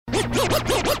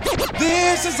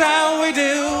this is how we do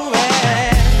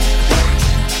it.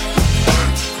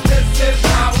 This is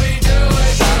how we do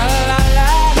it.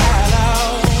 Sha-la-la-la-la.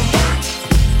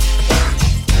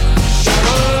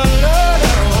 Sha-la-la-la-la.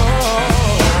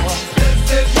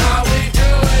 This is how we do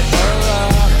it.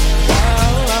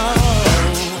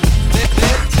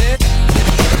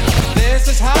 This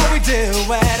is how we do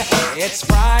it. It's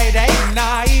Friday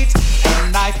night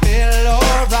and I feel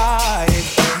alright.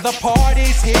 The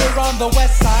party's here on the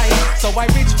west side, so I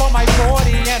reach for my 40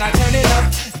 and I turn it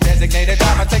up. Designated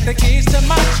driver, take the keys to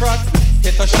my truck.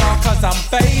 Hit the shore cause I'm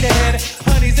faded.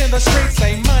 Honey's in the streets,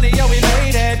 say money, yo, we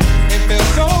made it. It feels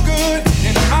so good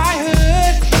in my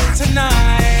hood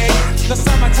tonight. The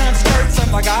summertime skirts and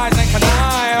the guys ain't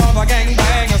canine. All the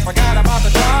gangbangers forgot about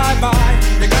the drive-by.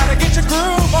 You gotta get your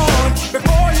groove on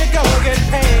before you go get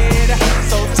paid.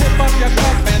 So tip up your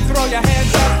cup and throw your hands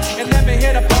up and let me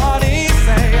hear the party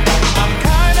say, I'm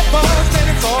kinda buzzed and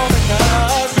it's all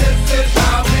because This is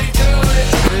how we do it.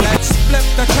 let's flip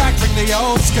the track, bring the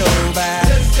old school back.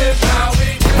 This is how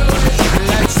we do it.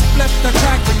 Let's flip the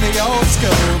track, bring the old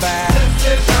school back.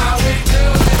 This is how we do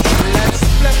it. Let's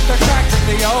flip the track, bring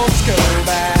the old school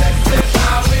back. This is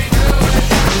how we do it.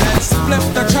 Let's flip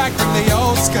the track, bring the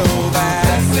old school back.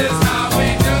 This is how we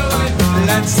do it.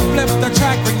 Let's flip the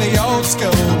track, bring the old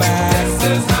school back.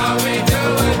 This is how we do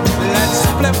it. Let's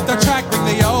flip the track, bring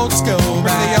the old school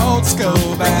back. Bring the old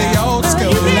school back. Bring the old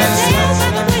school back. Let's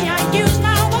the way I use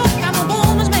my walk. I'm a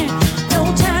woman's man, no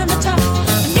time to talk.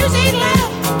 Music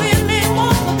loud, women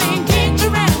walk, I've been kicked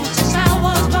around since I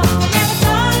was born. Never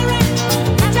tolerate,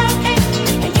 that's okay.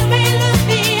 And you may look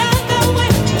the other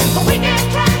way, but we can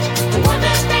try to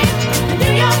understand. The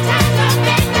New York Times are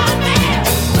made no man.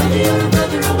 Whether you're a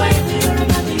brother away, whether you're a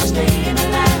mother, you're staying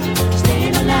alive,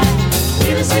 staying alive.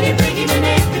 Feel the city breaking and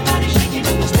everybody shaking,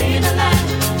 and we're staying alive,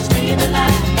 staying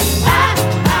alive.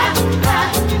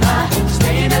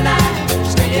 Staying alive,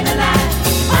 staying alive.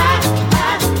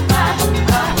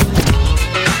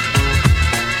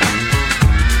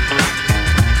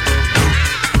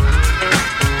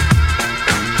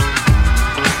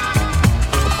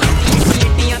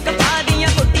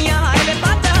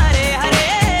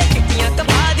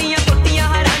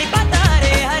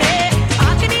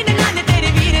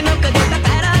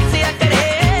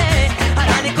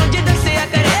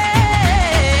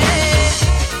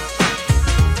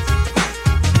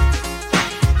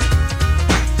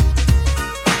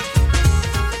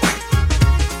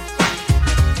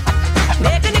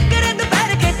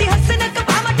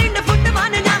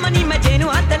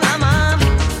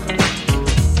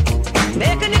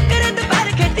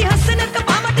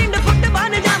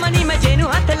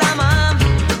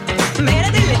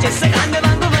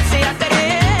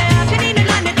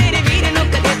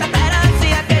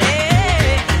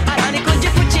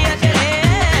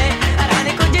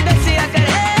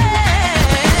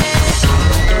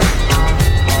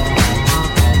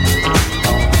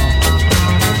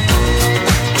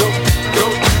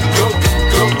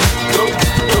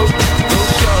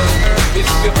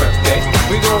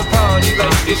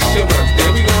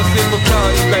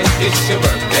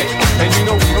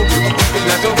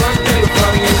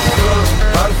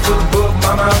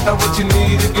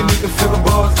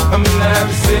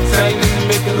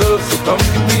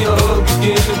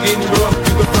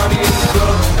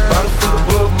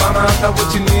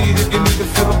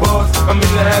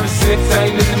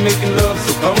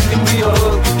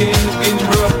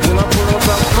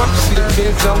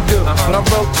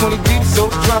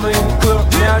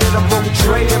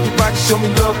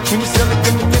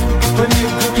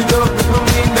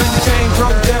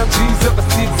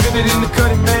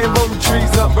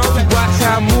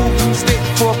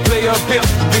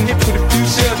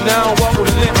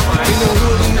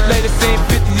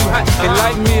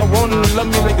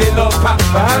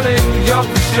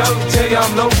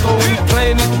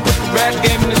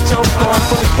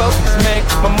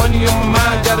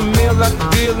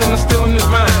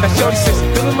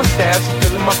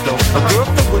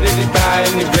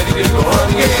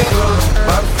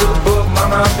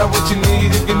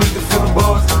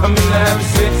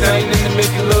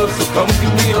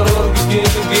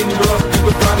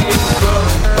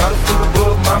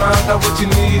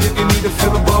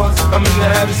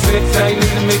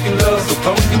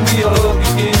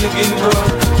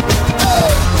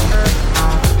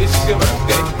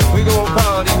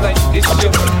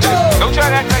 Don't try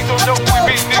to act like don't know who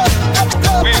we be,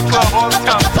 nigga. We in the club all the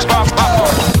time. Pop.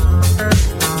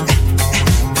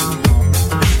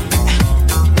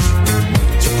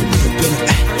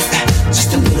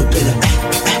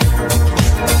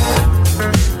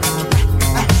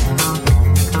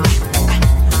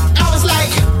 I was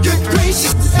like, good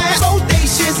gracious.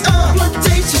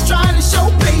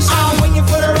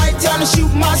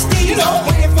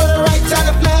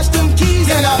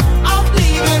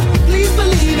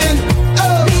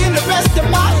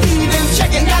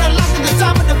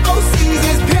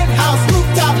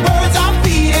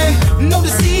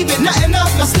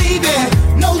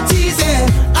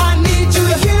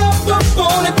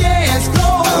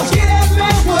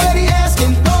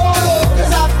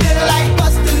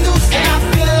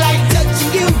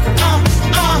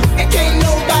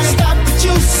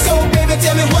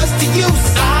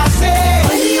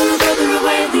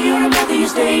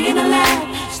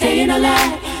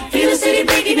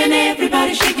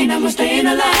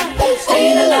 alive,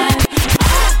 staying alive.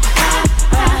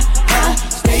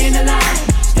 Staying alive,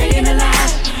 staying alive.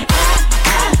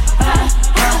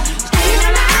 Staying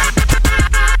alive.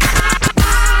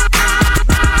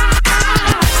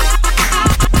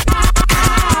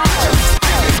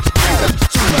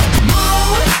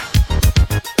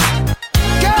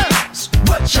 Girls,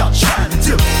 what y'all trying to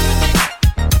do?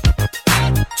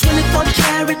 24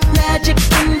 karat magic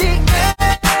in the air.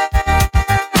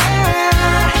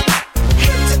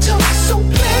 Head to toe, so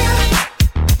clear.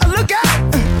 Look out!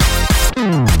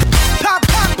 Pop,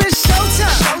 pop, it's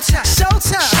showtime. Showtime,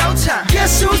 showtime, showtime.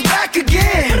 Guess who's back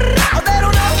again? Oh, they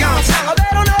don't know. Oh, they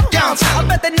don't know. I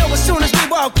bet they know as soon as we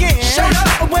walk in. Shut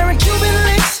up. I'm wearing Cuban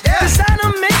links,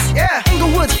 designer mix,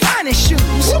 Inglewood's finest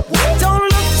shoes. Don't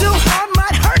look too hard,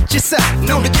 might hurt yourself.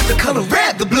 Known to give the color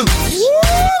red the blues.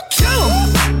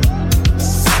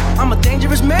 I'm a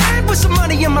dangerous man with some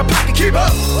money in my pocket. Keep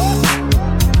up.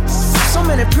 So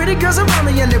many pretty girls around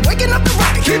me and they're waking up the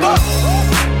rocket. Keep up.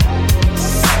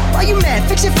 Why you mad?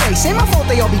 Fix your face. Ain't my fault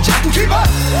they all be jocking. Keep up.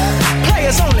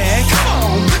 Players only. Come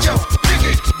on, put your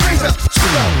pinky rings up to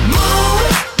the moon.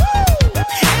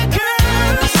 Hey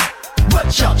girls, what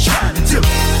y'all trying to do?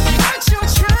 What you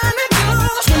trying to do?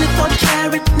 24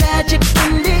 karat magic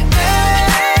in the air.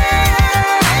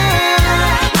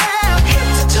 Head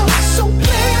to toe, so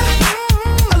clear.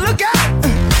 Look out.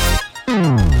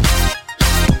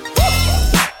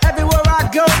 Everywhere I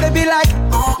go, they be like,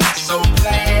 oh, so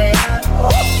clear.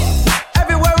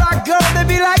 Everywhere I go, they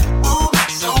be like, oh,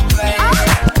 so clear.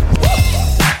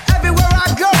 Everywhere I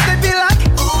go, they be like,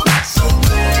 oh, so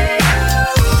clear.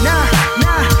 Now,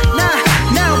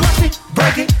 watch me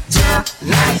break it down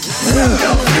like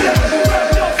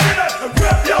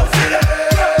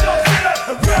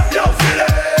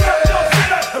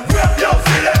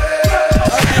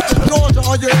Georgia,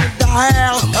 are you in the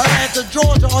house? Atlanta,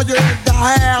 Georgia, are you in the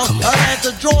house?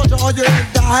 Atlanta, Georgia, are you in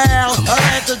the house?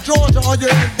 Atlanta, Georgia, are you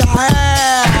in the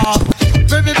house?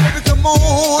 Baby, baby, come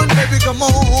on, baby, come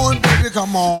on, baby,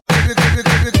 come on, baby, baby,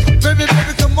 baby, baby,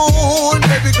 baby, come on,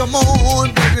 baby, come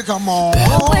on, baby, come on.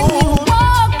 When you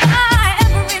walk by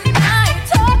every night,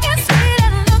 talking sweet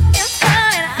and looking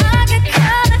fine, I get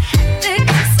kinda hectic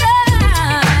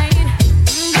inside.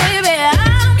 Baby,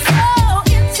 I'm so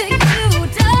into you,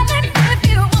 darling. If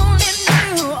you only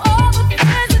knew all the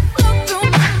things that flow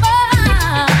through my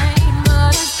mind,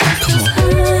 but it's just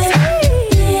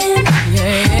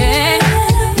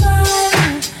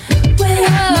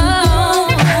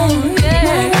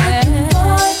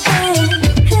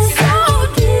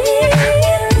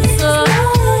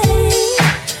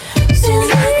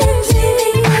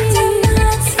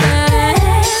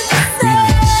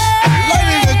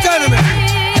Ladies and gentlemen,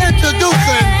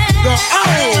 introducing the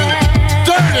old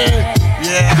dirty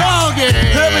doggy.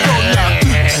 Here we go now.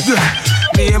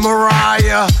 Me and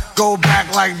Mariah go back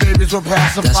like babies with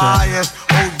pacifiers.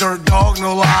 Old dirt dog,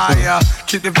 no liar.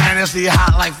 Keep the fantasy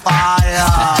hot like fire.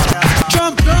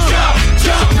 Jump, jump, jump,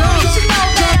 jump, jump.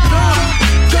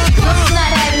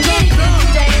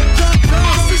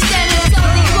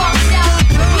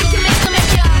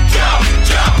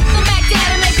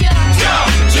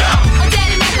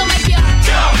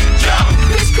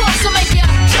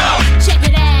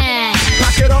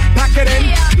 Pack it in,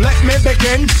 let me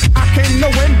begin. I came to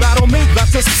win, battle me,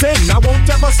 that's a sin. I won't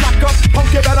ever slack up,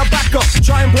 punk, you better back up.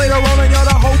 Try and play the role and you're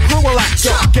the whole crew will act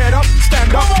up. Get up,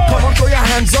 stand up, come on, throw your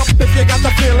hands up if you got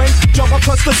the feeling. Jump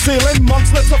across the ceiling,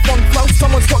 monks, let's a funk flow.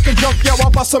 Someone's talking junk, yo,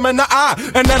 I'll bust them in the eye.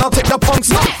 And then I'll take the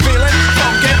punks out. Feeling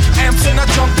funky, amps in a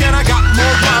junk, and I got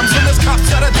more rhymes than this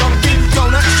cops at a junkie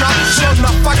donut shop. Sure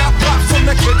enough, I got props from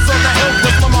the kids on the hill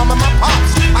with my mom and my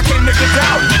pops. I came to get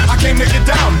down, I came to get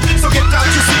down. So get out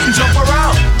your seat and jump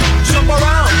around, jump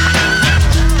around,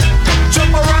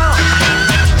 jump around,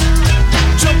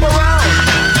 jump around,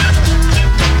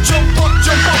 jump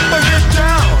up and get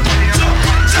down. Jump,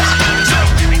 jump, jump,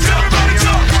 everybody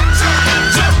jump, jump,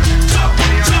 jump, jump,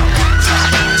 jump,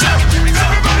 jump, jump,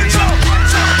 everybody jump,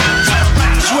 jump, jump,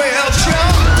 well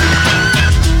jump,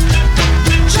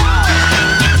 jump.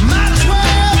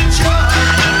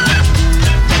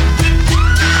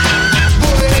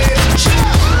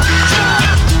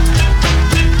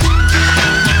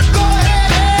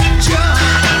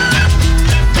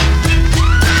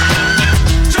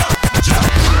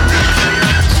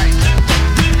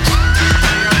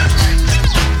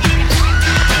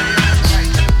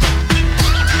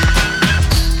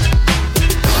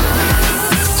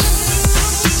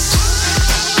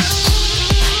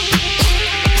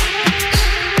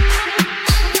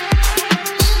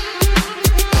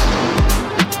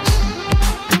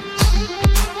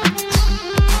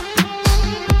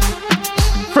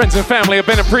 friends and family of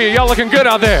Ben and Priya. Y'all looking good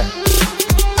out there.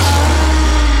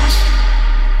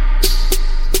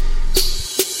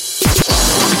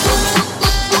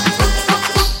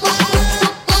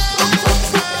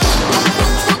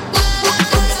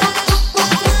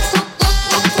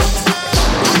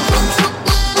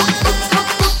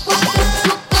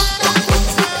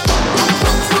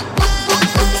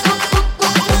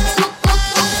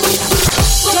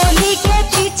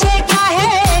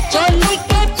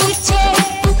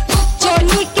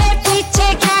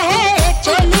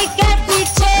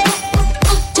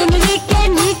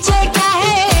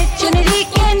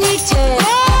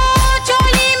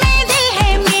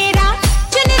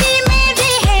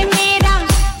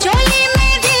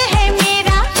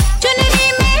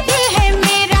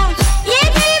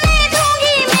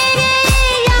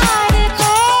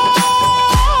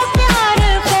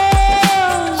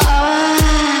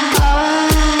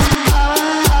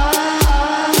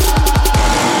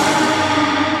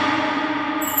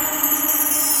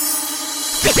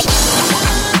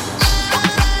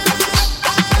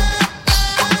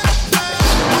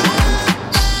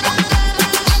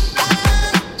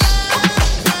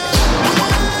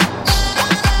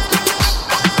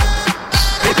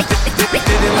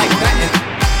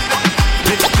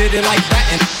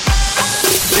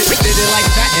 And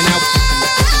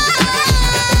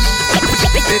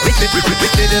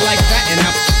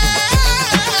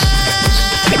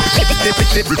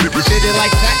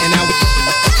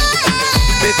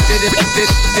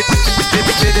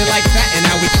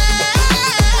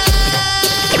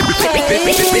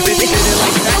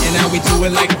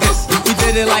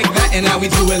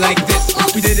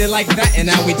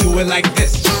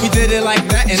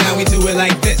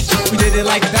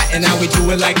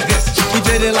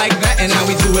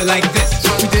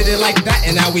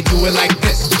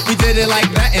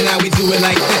now we do it like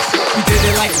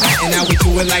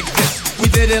this.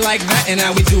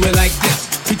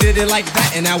 We did it like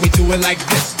that, and now we do it like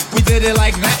this. We did it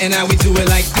like that, and now we do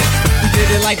it like this. We did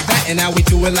it like that, and now we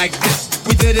do it like this.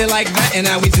 We did it like that, and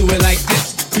now we do it like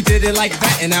this. We did it like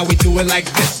that, and now we do it like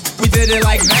this. We did it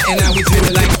like that, and now we do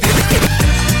it like this.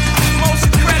 Most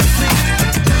incredibly,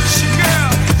 it's your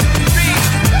girl, B.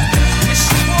 It's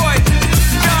your boy,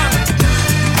 Young.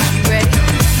 You ready?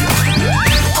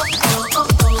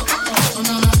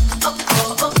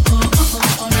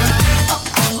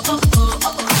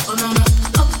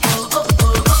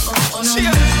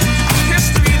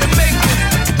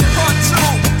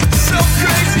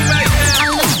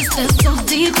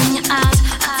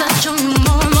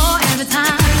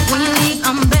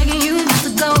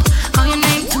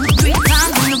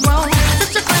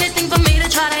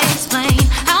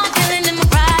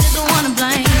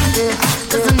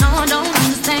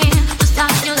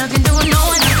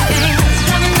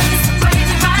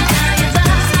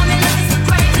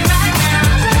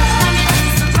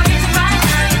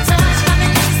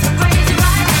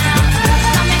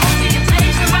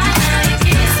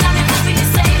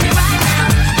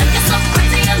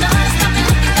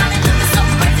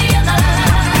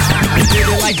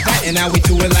 And now we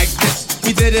do it like this.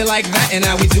 We did it like that, and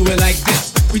now we do it like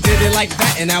this. We did it like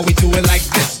that, and now we do it like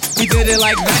this. We did it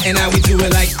like that, and now we do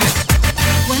it like this.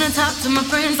 When I talk to my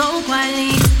friends so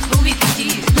quietly, who we can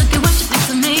keep? Look at what you think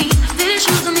to me. Fitted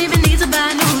shoes don't even need to buy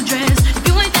a new dress. If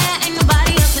you ain't there, ain't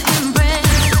nobody else to impress.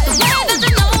 The way that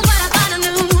you know what I thought I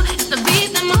knew. It's the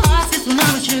beat that my heart sits when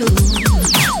I'm with you.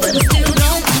 But I still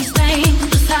don't understand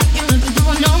just how you look and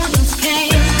doing no one else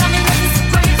can. Got me looking so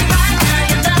crazy right now. Your love got me looking so crazy right now. Got me looking so crazy right now. Your touch got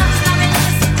me looking so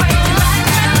crazy right now.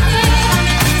 Got me hoping you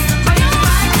change me right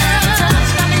now. Your kiss got me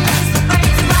hoping you save me right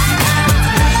now. Looking so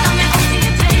crazy, your love got me looking so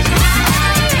crazy, your love. Looking so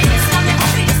crazy, your love got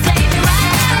me looking so crazy, your love. We did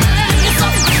it like that, and now we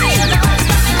do it like this.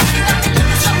 We did it like that,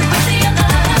 and now we do it like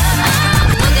this. We did it like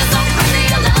that, and now we do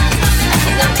it like this. We did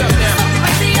it like that, and now we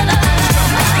do it like this.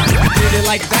 We did it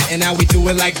like that, and now we do it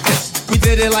like this. We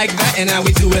did it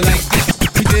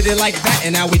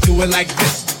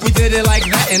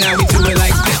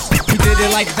like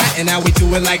that, and now we do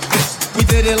it like this. We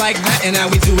did it like that, and now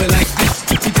we do it like this.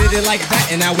 We did it like that,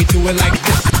 and now we do it like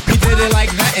this. We did it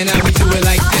like that, and now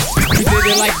we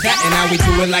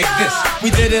do it like this. We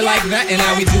did it like that, and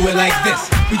now we do it like this.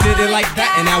 We did it like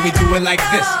that, and now we do it like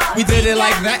this. We did it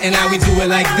like that, and now we do it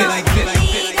like this. Like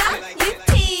this.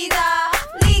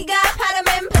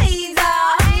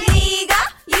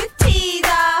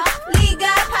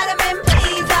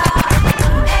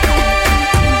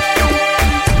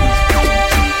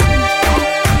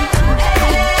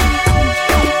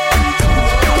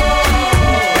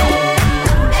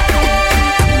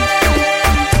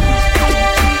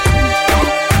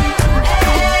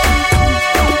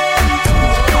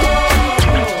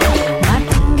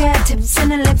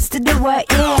 lips to the work,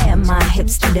 yeah. My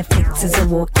hips to the flicks as I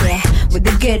walk, yeah. With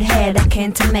a good head, I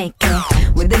can't make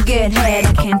it. With a good head,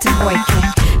 I can't break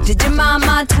it. Did your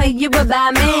mama tell you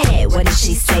about me? What did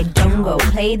she say? Don't go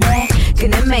play that.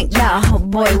 Gonna make that hot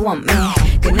boy want me.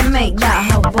 Gonna make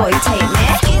that hot boy take me.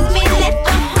 Excuse me, little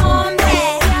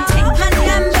homie. Take my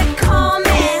number, call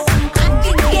me. I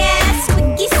could get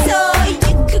squeaky so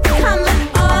you could come and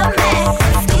all me.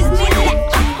 Excuse me, little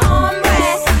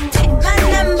homie. Take my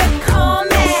number, call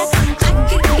me. I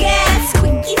could get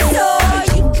squeaky so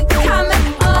you could come and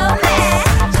all me.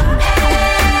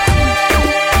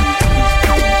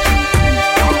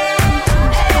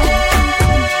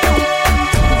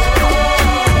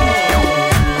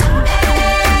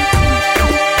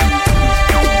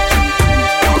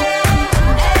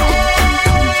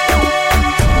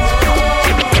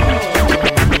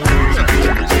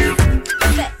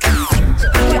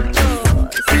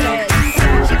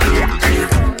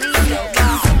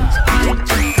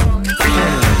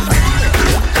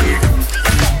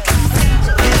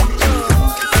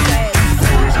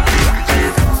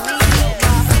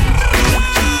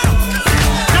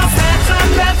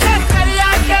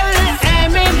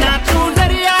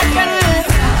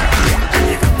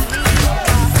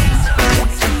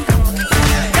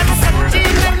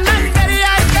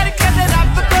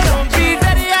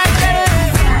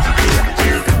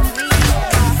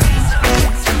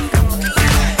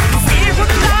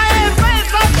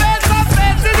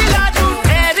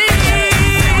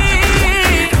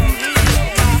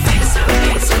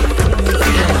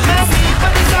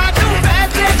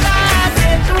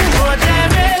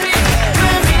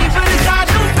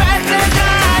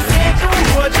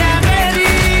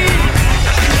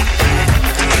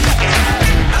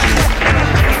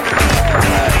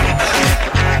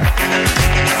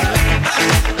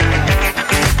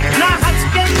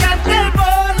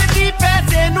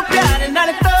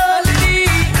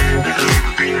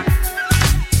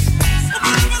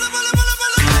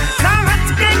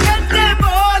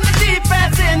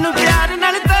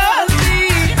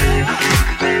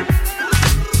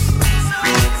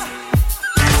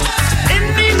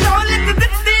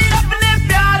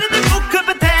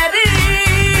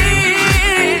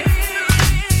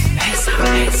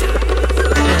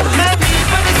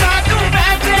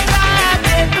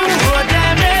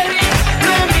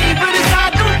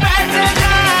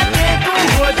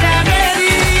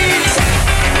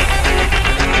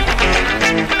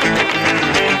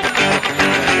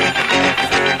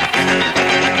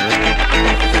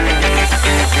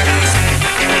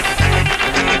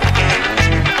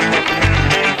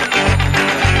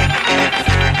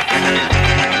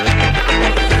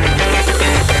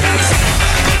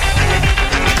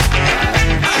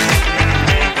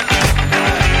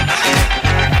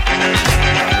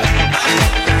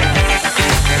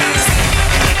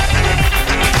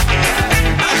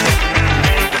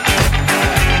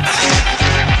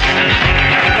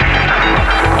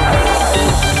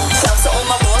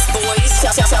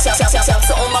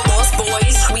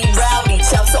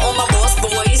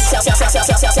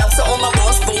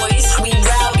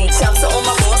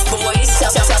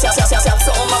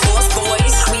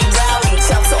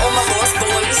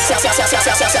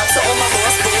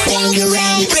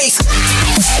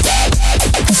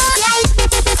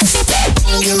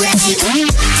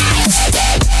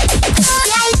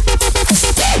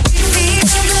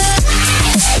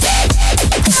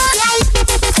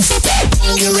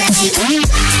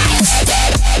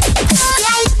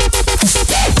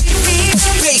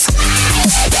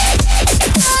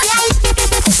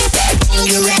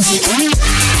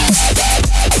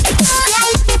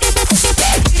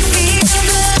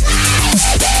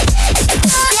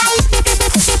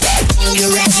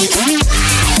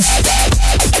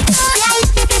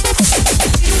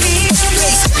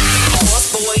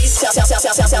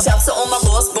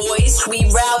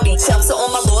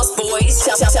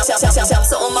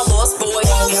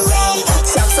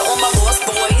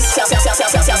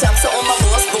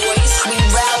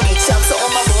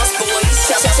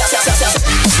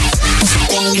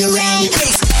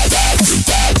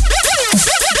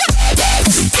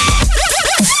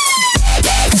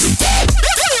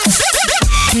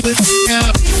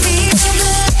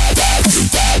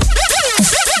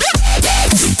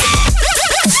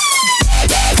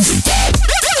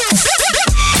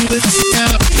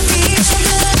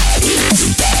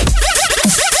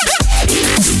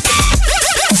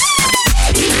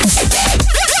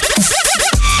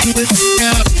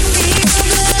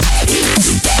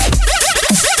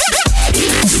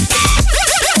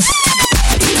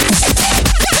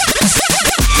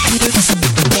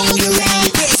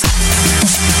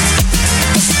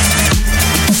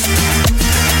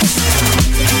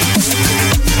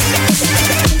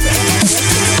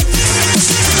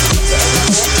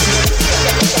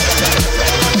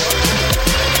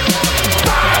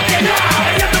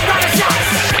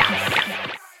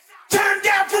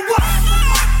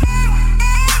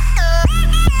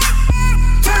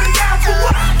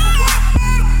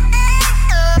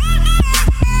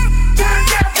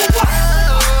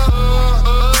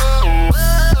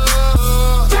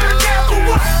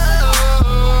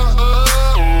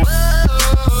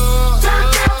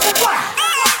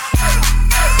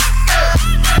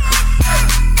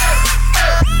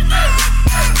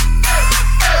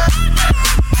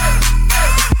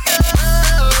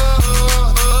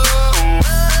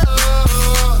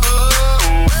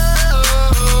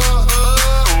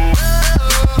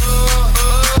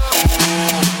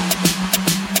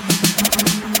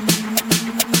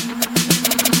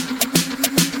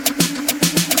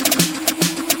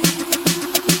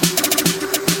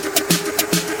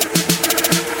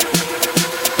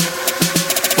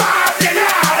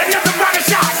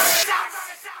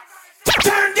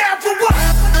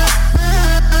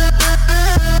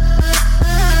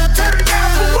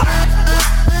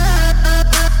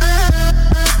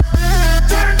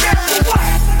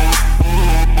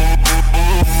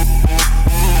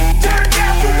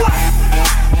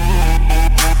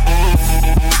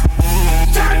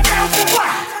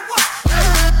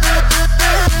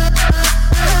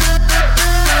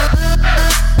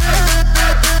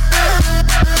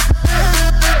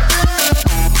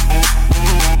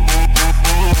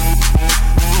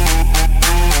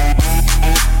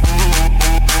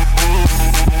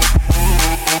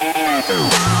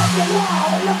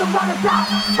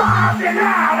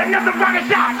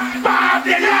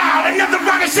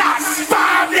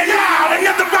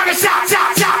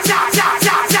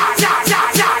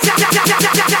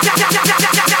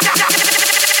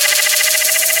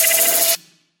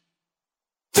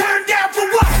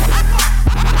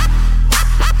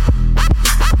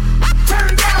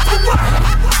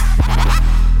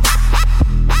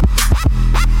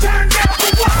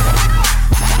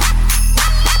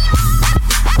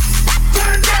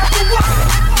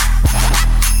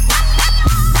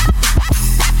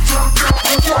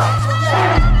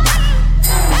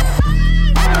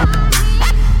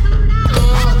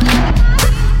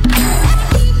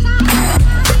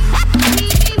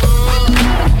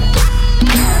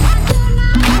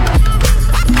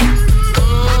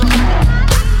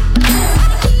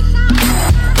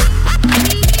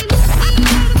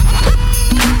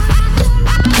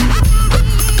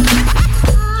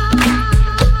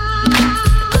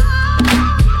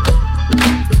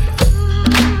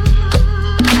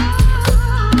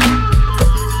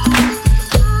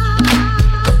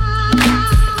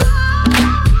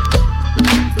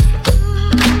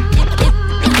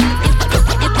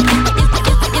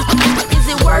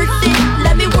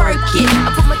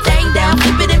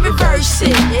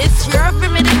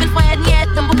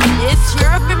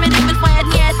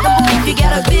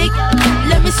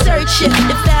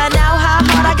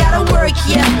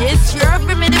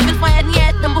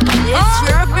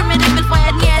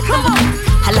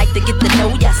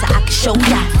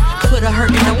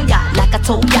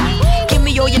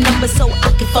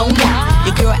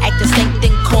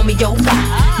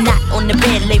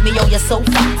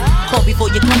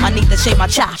 Shake my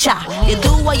cha-cha. You do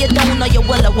what you don't know, you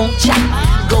will, I won't cha.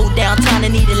 Go downtown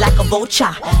and eat it like a vulture.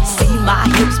 See my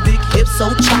hips, big hips, so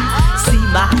cha. See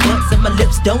my butts and my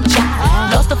lips don't cha.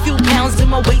 Lost a few pounds in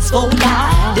my waist, oh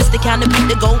yeah. This the kind of beat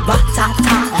that go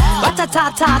ba-ta-ta.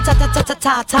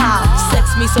 Ba-ta-ta-ta-ta-ta-ta-ta-ta.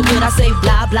 Sex me so good I say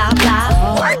blah, blah,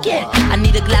 blah. Work it, I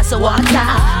need a glass of water.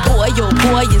 Boy, oh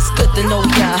boy, it's good to know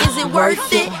ya. Is it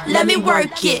worth it? Let me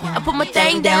work it. I put my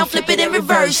thing down, flip it and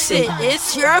reverse it.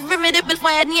 It's your formidable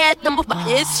fan yet.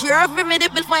 It's your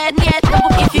formidable fan yet.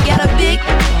 If you got a big,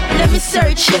 let me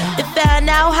search it to find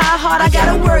out how hard I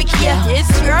gotta work. Yeah, it's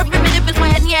your formidable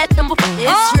fan yet. It's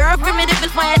your formidable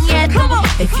fan yet.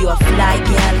 If you a fly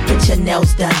gal, get your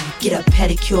nails done, get a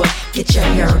pedicure, get your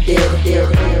hair done.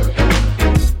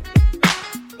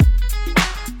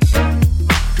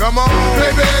 Come on,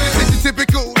 baby, this is your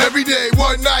typical everyday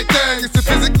one night thing. It's a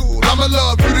physical. I'ma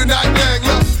love you tonight, dang.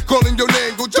 Love calling your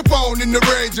name, go jump on in the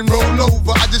range and roll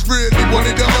over. I just really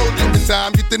wanted to hold you. In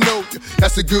time, get to know you.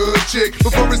 That's a good chick.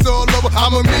 Before it's all over,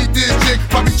 I'ma meet this chick.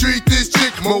 Probably treat this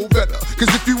chick more better.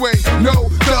 Cause if you ain't no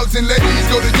thugs and ladies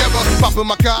go together. Popping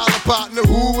my collar partner,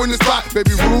 who in the spot?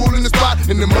 Baby, rule in the spot,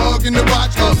 in the mug, in the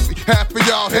watch. Ugly. Half of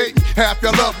y'all hate me, half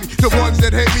y'all love me. The ones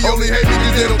that hate me only hate me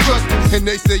cause they don't trust me. And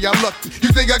they say I'm lucky. You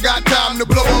think I got time to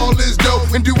blow all this dough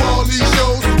and do all these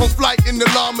shows? On flight in the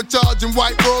llama charging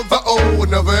white robes. Uh-oh,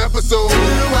 another episode.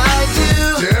 I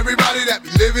do to everybody that be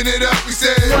living it up, we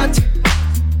say what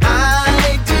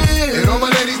I do. And all my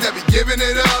ladies that be giving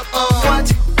it up, what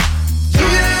you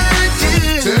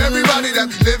do. To everybody that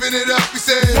be living it up, we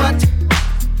say what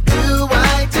do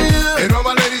I do. And all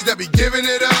my ladies that be giving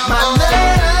it up, my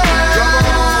love. Come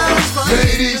on,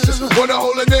 ladies, just wanna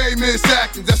hold her name in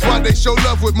seconds. That's why they show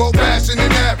love with more passion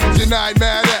than average. And I ain't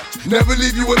mad at you, never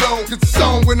leave you alone. It's a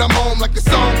song when I'm home, like a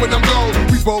song when I'm gone.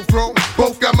 We both grown,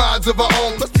 both got minds of our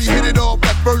own. Must be hit it off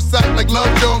at first sight like Love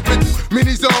Jones. Been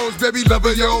many zones, baby,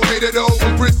 lover, yo, hate it all.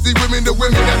 From prissy women to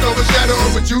women that's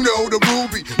overshadowed. But you know the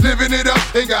ruby, living it up,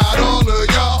 ain't got all of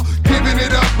y'all giving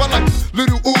it up. I like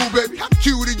little ooh, baby, how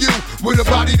cute are you? With a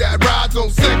body that rides on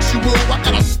sexual. I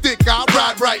got a stick, I'll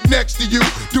ride right next to you.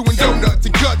 Doing donuts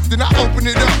and cuts, then I open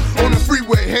it up. On the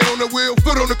freeway, hand on the wheel,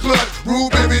 foot on the clutch. Rule,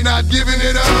 baby, not giving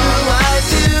it up. I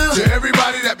do. To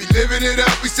everybody that be living it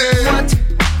up, we say what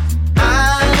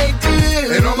I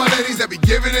do. And all my ladies that be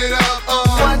giving it up,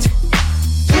 what you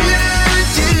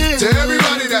do. To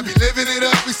everybody that be living it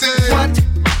up, we say what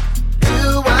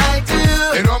do I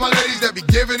do. And all my ladies that be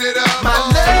giving it up, my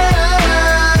love.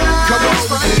 Come on,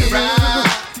 we get right.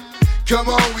 Come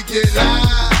on, we get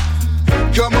live.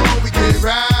 Come on, we get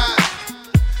right.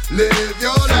 Live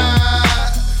your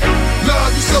life.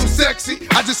 Love, you so sexy.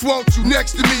 I just want you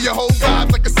next to me. Your whole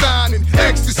vibe's like a sign in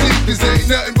ecstasy. This ain't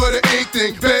nothing but an ink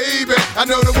thing, baby. I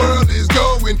know the world is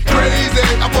going crazy.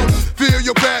 I wanna feel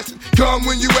your passion. Come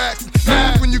when you act,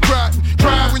 laugh when you cry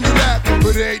when you laugh.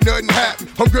 But it ain't nothing happen.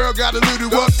 Homegirl got a little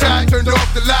uptight, turned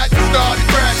off the lights and started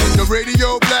crashing. The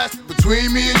radio blasting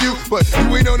between me and you, but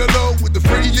you ain't on the low with the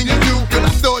freezing you do.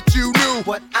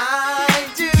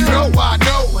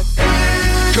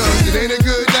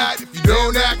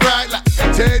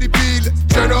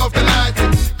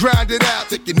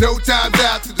 No time's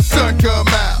out till the sun come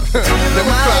out. Let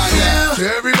me find out. To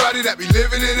everybody that be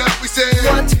living it up, we say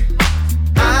what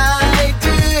I do.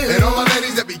 And all my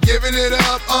ladies that be giving it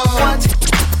up, what you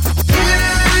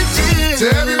do. To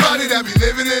everybody that be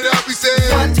living it up, we say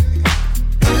what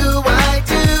do I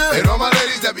do. And all my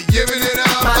ladies that be giving it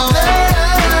up, come on.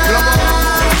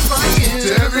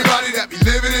 To everybody that be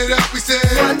living it up, we say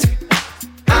what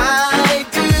I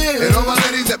do. And all my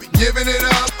ladies that be giving it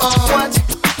up, what you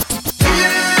do.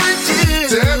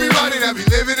 To everybody that be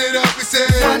living it up, we say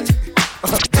what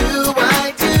do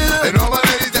I do. And all my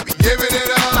ladies that be giving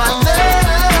it up,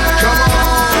 come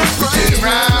on, we get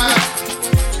right.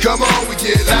 Come on, we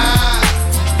get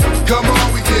live. Come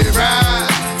on, we get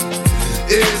right.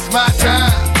 It's my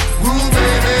time, ooh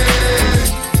baby.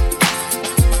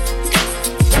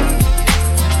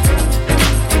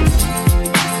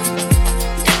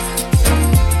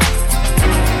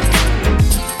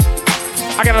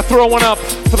 I gotta throw one up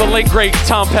for the late great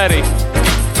Tom Petty.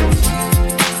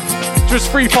 Just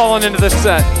free falling into this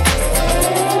set.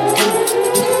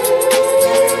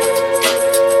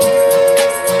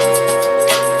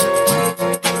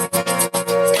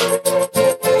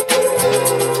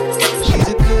 She's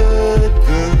a good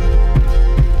girl,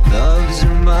 loves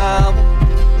her mama,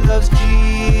 loves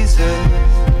Jesus,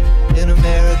 in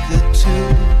America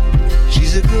too.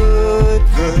 She's a good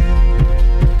girl,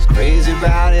 is crazy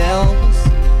about Elvis,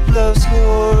 loves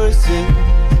horses,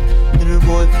 and her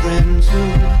boyfriend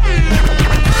too.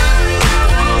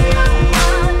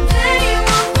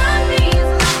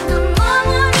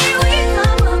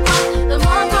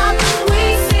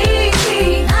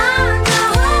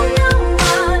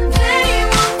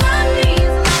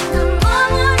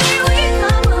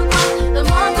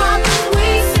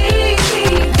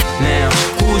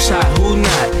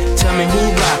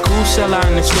 Sell out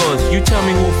in the stores. You tell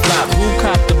me who flop, who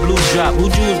cop the blue drop, who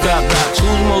jewels got blocks,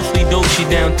 who's mostly dope, she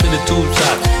down to the tube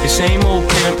top. The same old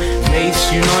pimp,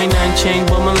 Mace, you know ain't nothing changed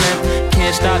but my limp.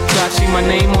 Can't stop till I see my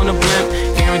name on the blimp.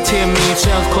 Guarantee a million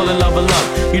sales, call it level up.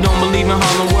 You don't believe in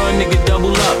Harlem World, nigga,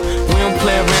 double up. We don't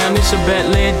play around, it's a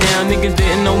bet, lay it down. Niggas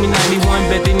didn't know me 91,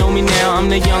 bet they know me now. I'm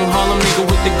the young Harlem nigga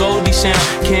with the Goldie sound.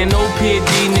 Can't no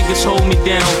PD, niggas hold me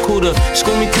down. Cooler,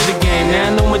 school me to the game, now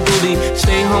I know my duty.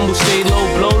 Stay humble, stay low,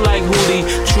 blow like Hootie.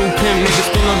 True pimp, niggas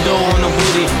still on dough on the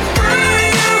booty.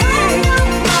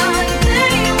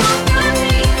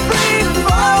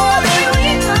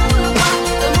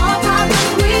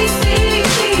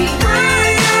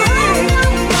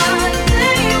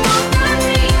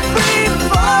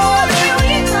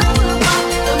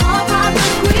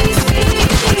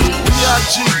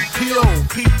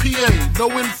 No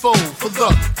info for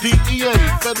the DEA.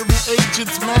 Federal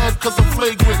agents mad cause I'm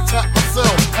flagrant. Tap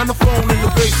myself and the phone in the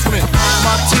basement.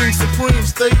 My team supreme,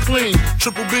 stay clean.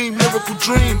 Triple beam, miracle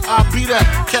dream. I be that.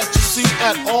 Catch a seat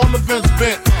at all events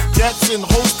bent. Gats and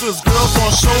holsters, girls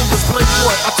on shoulders.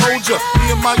 Playboy, I told ya,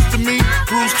 me and Mike to me.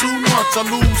 Bruise too much, I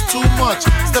lose too much.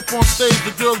 Step on stage,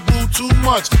 the girls boo too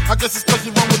much. I guess it's cause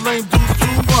you run with lame dudes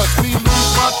too much. Me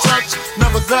lose my touch,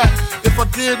 never that. If I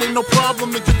did, ain't no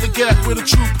problem to get the gap where the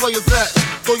true players at.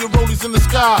 Throw your rollies in the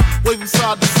sky, wave them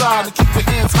side to side, and keep your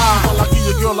hands high while I give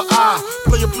your girl an eye.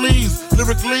 Player please,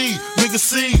 lyrically, nigga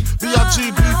C,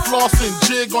 B.I.G.B. flossing,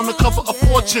 jig on the cover of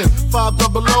Fortune, 500.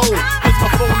 Here's my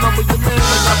phone number, your man,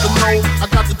 I got the know, I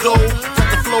got the dough, got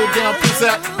the flow down,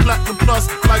 pizzazz, platinum plus,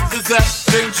 like Zizak,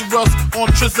 dangerous on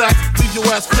Trizak, leave your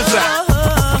ass pizzazz.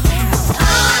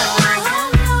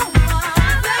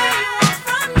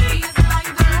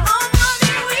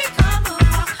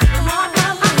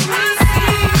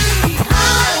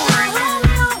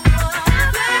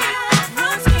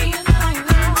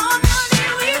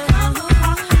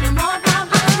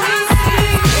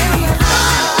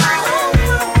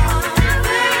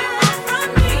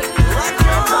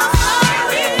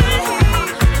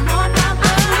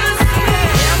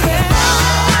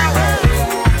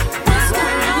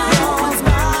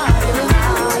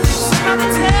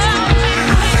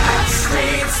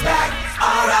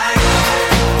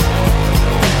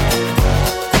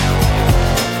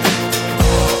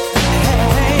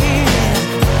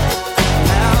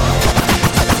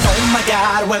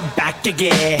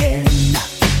 Again,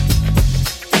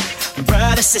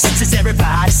 brothers, sisters,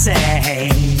 everybody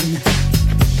sing.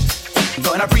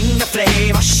 Gonna bring the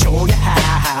flame, I'll show you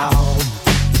how.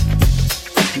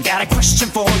 Got a question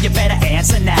for you, better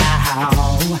answer now.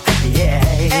 Yeah.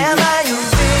 Am I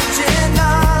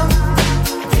original?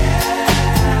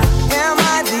 Yeah. Am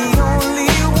I the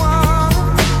only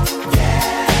one?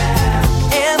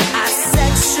 Yeah. Am I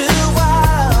sexual?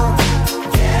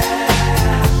 Yeah.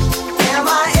 Am I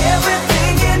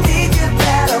everything you need? You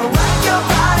better rock your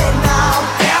body now.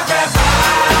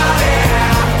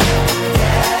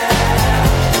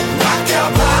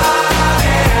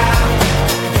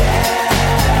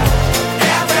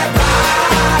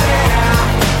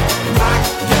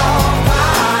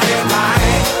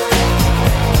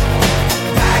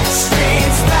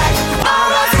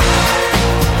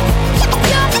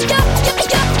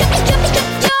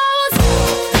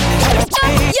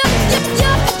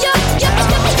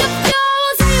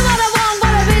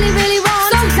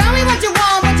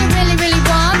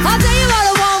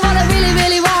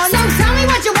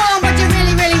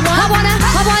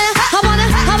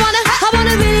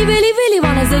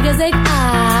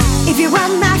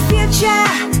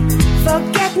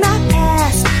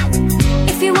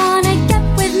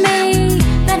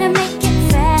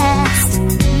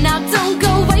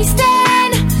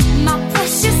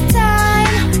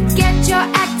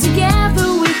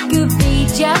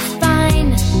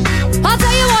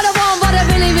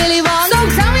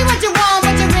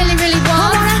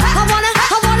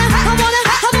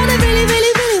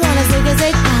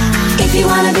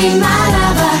 be my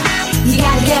lover, you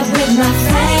gotta get with my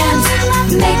friends.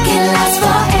 Make it last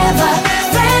forever.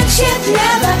 Friendship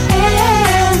never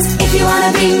ends. If you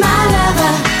wanna be my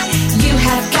lover, you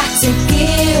have got to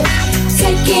give.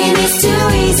 Taking is too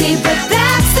easy, but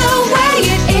that's the way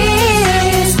it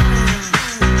is.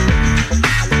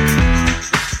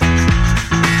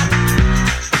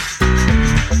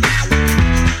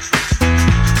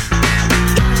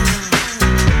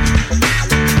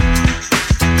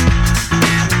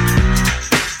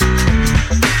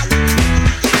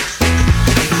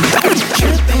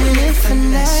 Dripping in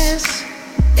finesse,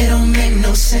 it don't make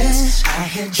no sense. I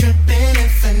hear dripping in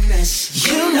finesse.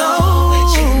 You know it,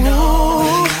 you know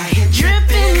it. I hear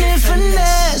dripping in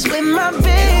finesse with my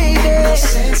baby.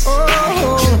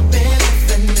 Oh, dripping in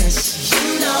finesse. You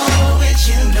know it,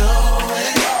 you know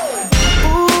it.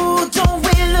 Ooh, don't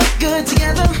we look good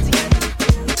together?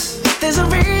 There's a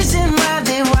reason why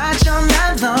they watch all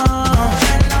night long.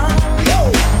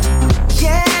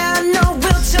 Yeah, I know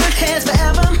we'll turn heads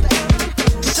forever.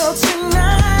 So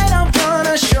tonight I'm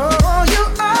gonna show you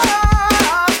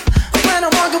off. When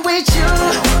I'm walking with you,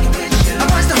 I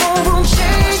watch the whole room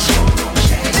change.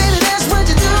 Baby, that's what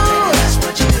you do.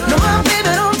 No, my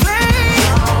baby don't play.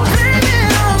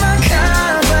 Blaming on my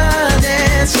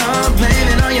confidence, I'm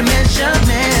blaming on your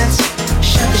measurements.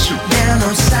 Shut the shit down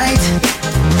on sight.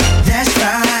 That's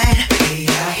right.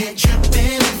 Yeah, I hit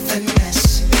dripping in finesse.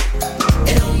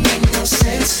 It don't make no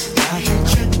sense. I hit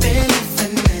dripping in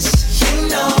finesse. You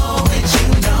know it, you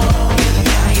know it.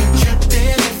 I hit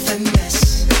dripping in finesse.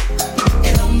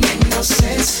 It don't make no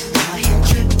sense. I hit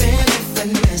dripping in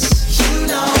finesse. You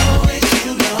know it,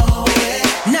 you know it.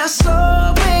 Now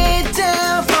slow it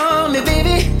down for me,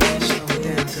 baby.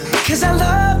 'Cause I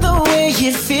love the way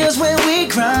it feels when we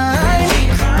grind.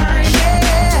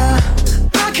 Yeah,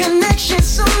 our connection's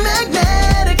so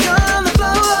magnetic on the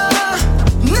floor.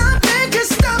 Nothing can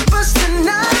stop us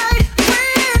tonight.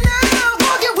 When I'm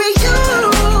walking with you,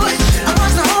 I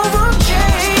watch the whole room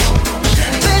change.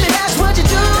 Baby, that's what you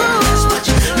do.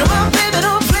 No, my baby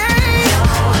don't play.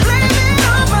 Blaming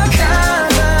on my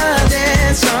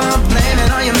confidence, I'm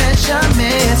blaming on your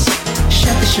measurements.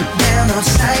 Shut the shit down on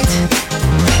sight.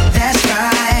 That's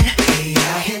right.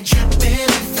 Yeah, I hit dripping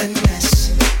in finesse.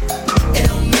 It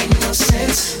don't make no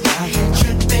sense. I hit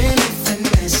dripping in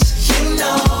finesse. You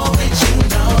know it, you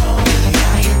know it.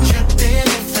 I hit dripping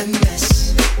in finesse.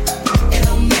 It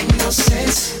don't make no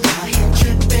sense. I hit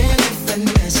dripping in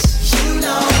finesse. You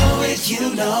know it, you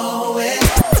know it.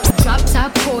 Drop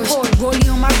top Porsche, rollie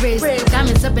on my wrist,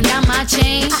 diamonds up and down my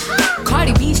chain.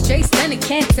 Cardi B straight stunning,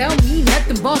 can't tell me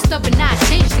nothing. Bossed up and I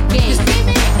changed the game.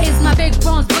 It's my big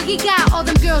bronze boogie, got all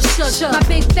them girls shook. My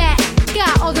big fat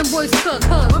got all them boys cooked.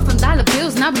 We're from dollar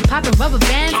bills, now we popping rubber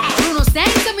bands. Bruno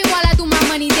sang to me while I do my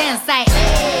money dance like,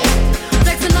 hey.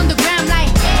 Flexing on the gram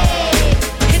like, hey.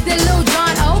 Hit the Lil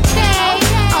Jon, okay,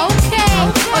 okay.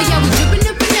 Oh yeah, we dripping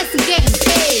in finesse and getting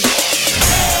paid.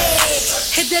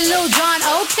 Hit the Lil Jon,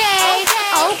 okay,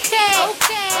 okay.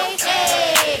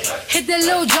 Hit the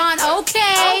Lil Jon,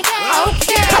 okay,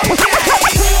 okay.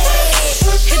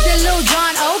 Hit the Lil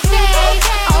Jon, okay,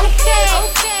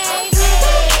 okay.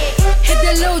 Hit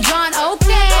the Lil Jon,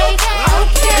 okay,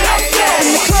 okay. In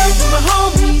the club with my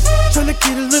homies, tryna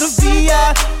get a little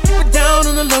VI. Keep it down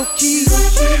on the low key.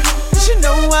 She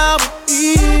know how it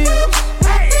feels.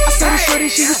 I saw the shorty,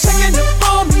 she was checking up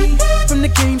on me. From the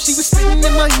game, she was spitting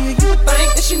in my ear. You would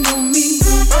think that she knew me.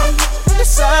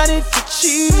 Decided to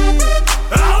cheat.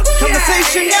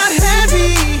 Conversation got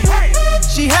heavy.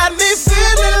 She had me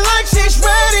feeling like she's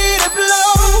ready to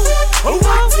blow.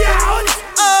 Watch out!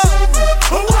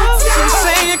 She's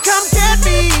saying, come get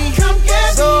me.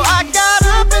 So I got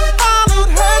up and followed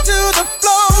her to the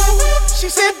floor. She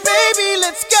said, baby,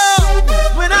 let's go.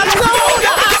 When I told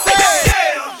her, I said,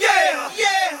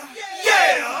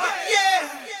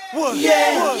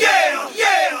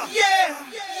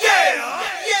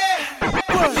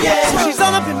 So she's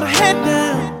all up in my head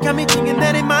now. Got me thinking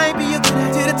that it might be a good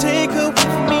idea to take her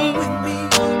with me.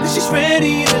 But she's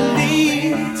ready to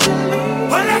leave.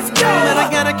 Well, let's go. But I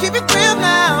gotta keep it real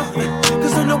now.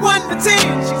 'Cause on the 1 to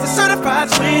 10, she's a certified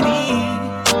 20.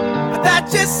 But that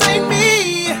just ain't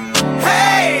me.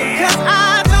 Hey, 'cause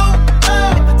I don't know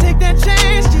if I take that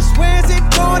chance, just where's it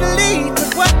gonna lead?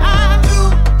 But what I do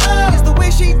is the way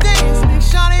she dance, make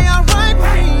sure they alright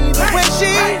with me. The way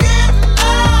she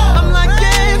I'm like,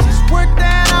 yeah, just work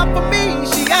that out for me.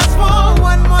 She asked for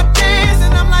one more dance,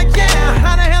 and I'm like, yeah,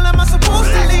 how the hell am I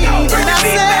supposed to leave? And I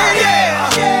said,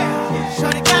 yeah.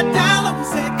 Shorty got down low and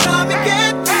said, come and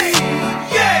get me.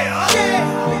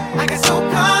 I got so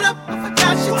caught up, I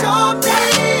forgot she told me.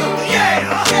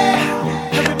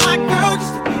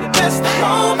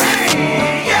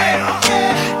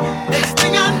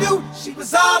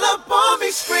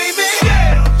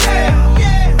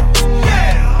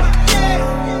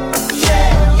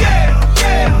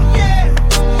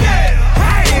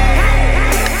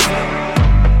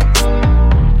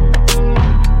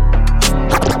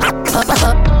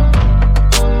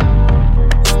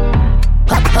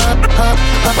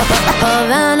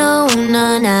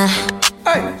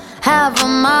 Half of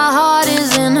my heart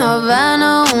is in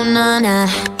Havana, oh, nah, nah.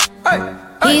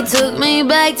 He took me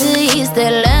back to East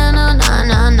Atlanta, nah,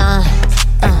 nah, nah.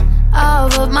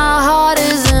 Half of my heart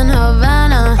is in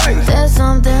Havana. There's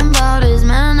something about his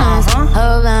manners,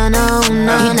 Havana, oh, nah,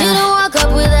 nah. He didn't walk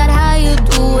up with that, how you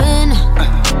doing?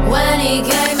 When he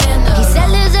came in, he said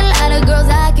there's a lot of girls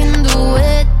I can do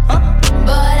it,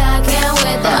 but I can't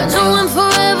wait. I'll do him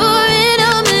forever in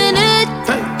a minute.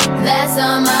 That's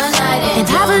on my night. And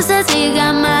Papa says he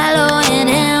got Milo in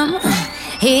him.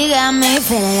 He got me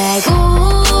feeling like ooh.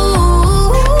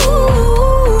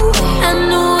 I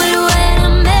knew it when I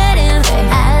met him.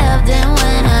 I loved him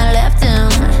when I left him.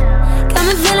 Got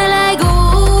me feeling like ooh.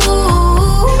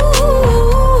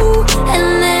 And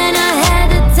then I had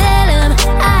to tell him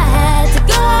I had to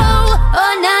go.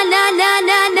 Oh na na na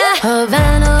na na.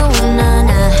 Havana, oh na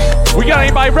na. We got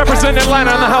anybody representing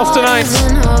Atlanta in the house tonight?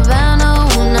 Havana,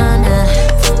 oh na na.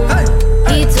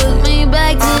 He took me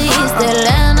back to East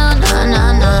Atlanta, nah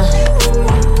nah nah.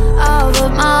 Oh, but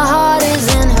my heart is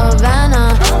in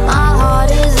Havana. My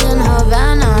heart is in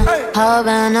Havana,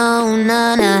 Havana, oh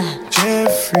na na.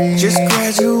 Jeffrey just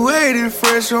graduated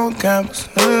fresh on campus.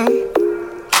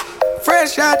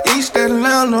 Fresh out East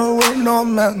Atlanta with no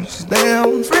mountains.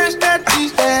 Damn, fresh out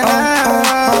East Atlanta.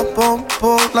 Hop on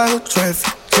board like a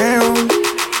traffic jam.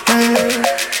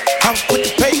 Hop with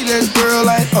the pay that girl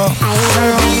like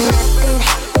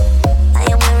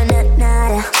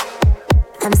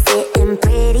I'm sitting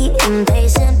pretty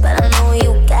impatient, but I know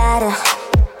you gotta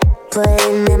put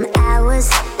in them hours.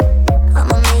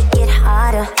 I'ma make it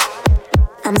harder.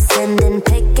 I'm sending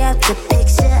pick after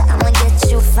picture, I'ma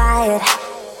get you fired.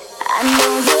 I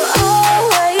know you're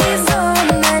always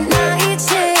on that night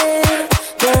shift,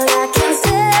 but I can't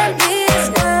stand these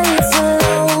nights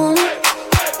alone.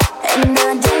 And I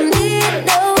don't need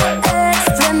no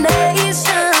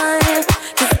explanation,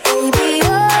 'cause baby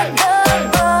you're the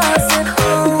boss at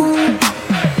home.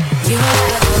 You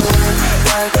gotta go work,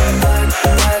 work, work,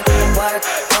 work, work,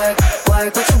 work, work,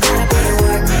 but you gotta go to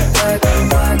work, work,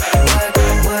 work, work,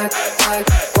 work, work,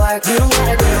 work. You don't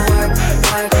gotta go to work,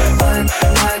 work, work, work,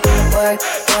 work,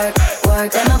 work, work.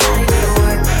 Let my body go to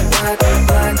work, work,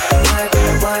 work, work,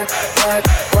 work, work,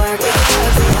 work. We can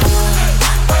work from home,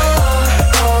 oh,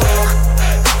 oh.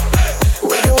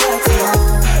 We can work from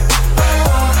home, oh,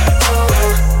 oh.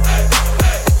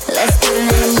 Let's get it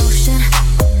in motion.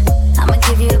 I'ma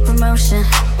give you a promotion.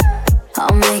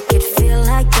 I'll make it feel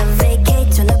like a vacate,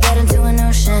 turn the bed into an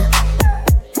ocean.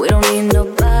 We don't need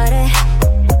nobody,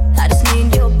 I just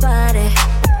need your body.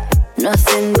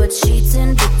 Nothing but sheets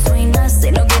in between us,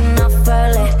 ain't no getting off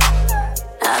early.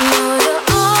 I know you're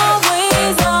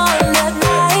always on that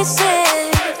night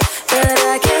shift, but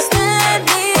I can't stand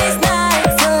these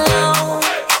nights alone.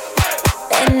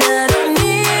 And I don't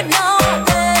need no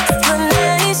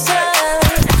explanation,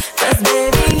 'cause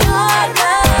baby you're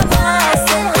the boss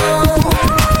at home.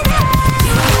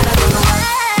 You gotta go to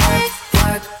work,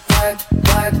 work,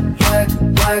 work, work,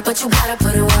 work, but you gotta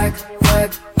put in work,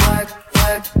 work, work,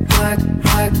 work, work,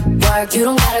 work, work. You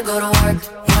don't gotta go to work,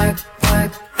 work,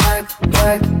 work, work,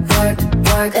 work, work,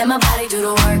 work. Let my body do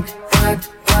the work, work,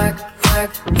 work,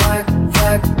 work, work,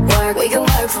 work, work. We can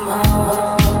work from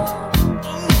home.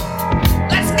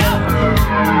 Let's go.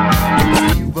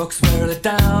 He walks further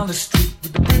down the street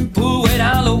with the brim pulled way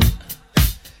down low.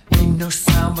 Ain't no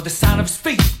sound but the sound of his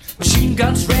feet. Machine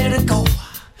guns ready to go.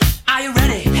 Are you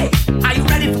ready? Hey, are you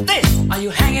ready for this? Are you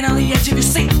hanging on the edge of your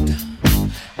seat?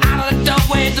 Out of the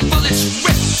doorway, the bullets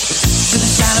rip to the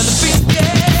sound of the beat.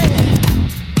 Yeah.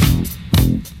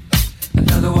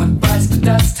 Another one bites the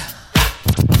dust.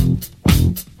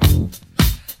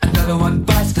 Another one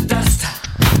bites the dust.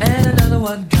 And another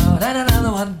one gone. And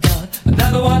another one gone.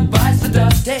 Another one bites the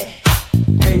dust. Hey,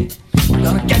 hey, we're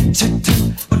gonna get you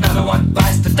too. Another one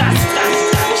bites the dust.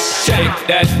 Shake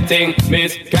that thing,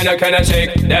 miss. Can I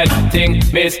shake that thing,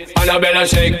 miss? Annabella,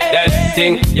 shake that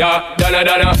thing, yeah.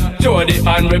 Donna, Jody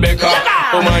and Rebecca.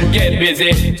 Woman, get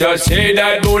busy. Just shake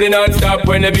that booty non-stop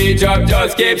when the beat drop.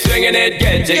 Just keep swinging it,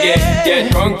 get jiggy.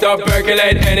 Get crunked up,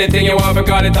 percolate anything you want.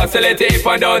 Because it's hostility if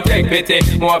I don't take pity.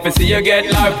 More to see you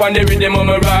get life on the rhythm of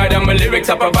my ride. And my lyrics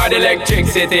up about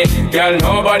electricity. Girl,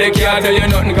 nobody can tell you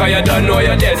nothing because you don't know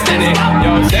your destiny.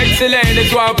 Yo, sexy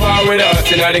ladies want power with us.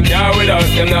 You know the car with us,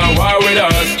 them not war with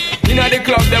us. You know the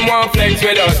club, them want flex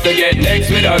with us. To get next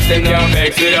with us, them can't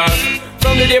vex with us.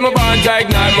 From the day my bond, I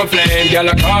ignite my flame. Girl,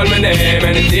 I call my name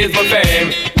and it is for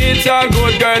fame. It's all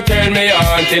good, girl, turn me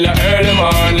on till the early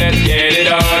morn. Let's get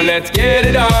it on, let's get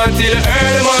it on till the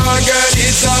early morn, girl.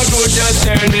 It's all good, just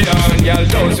turn me on, girl.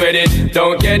 Don't sweat it,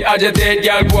 don't get agitated,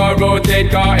 girl. Go and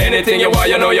rotate, cause anything you want,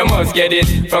 you know you must get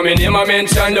it. From your name I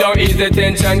mention, don't ease the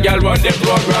tension, girl. Run the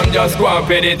program, just go and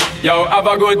pet it. Yo, have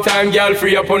a good time, girl.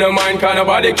 Free up on your mind, cause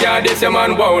nobody can this, your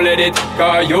man won't let it.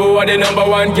 Cause you are the number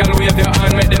one, girl. Wave your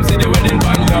hand, make them see the wedding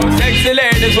band. Yo, sexy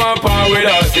ladies want power with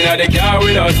us, inna the car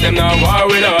with us, them not war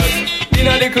with us.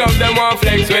 Inna the club, them want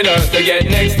flex with us. To get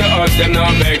next to us, them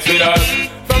not vex with us.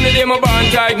 From the day my bond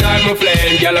to ignite my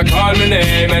flame, girl, I call my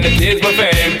name and it is my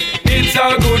fame. It's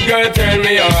all good, girl, turn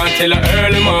me on till the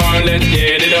early morn. Let's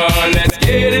get it on, let's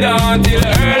get it on till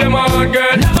the early morn,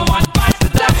 girl. Number one, fight the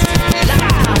dust.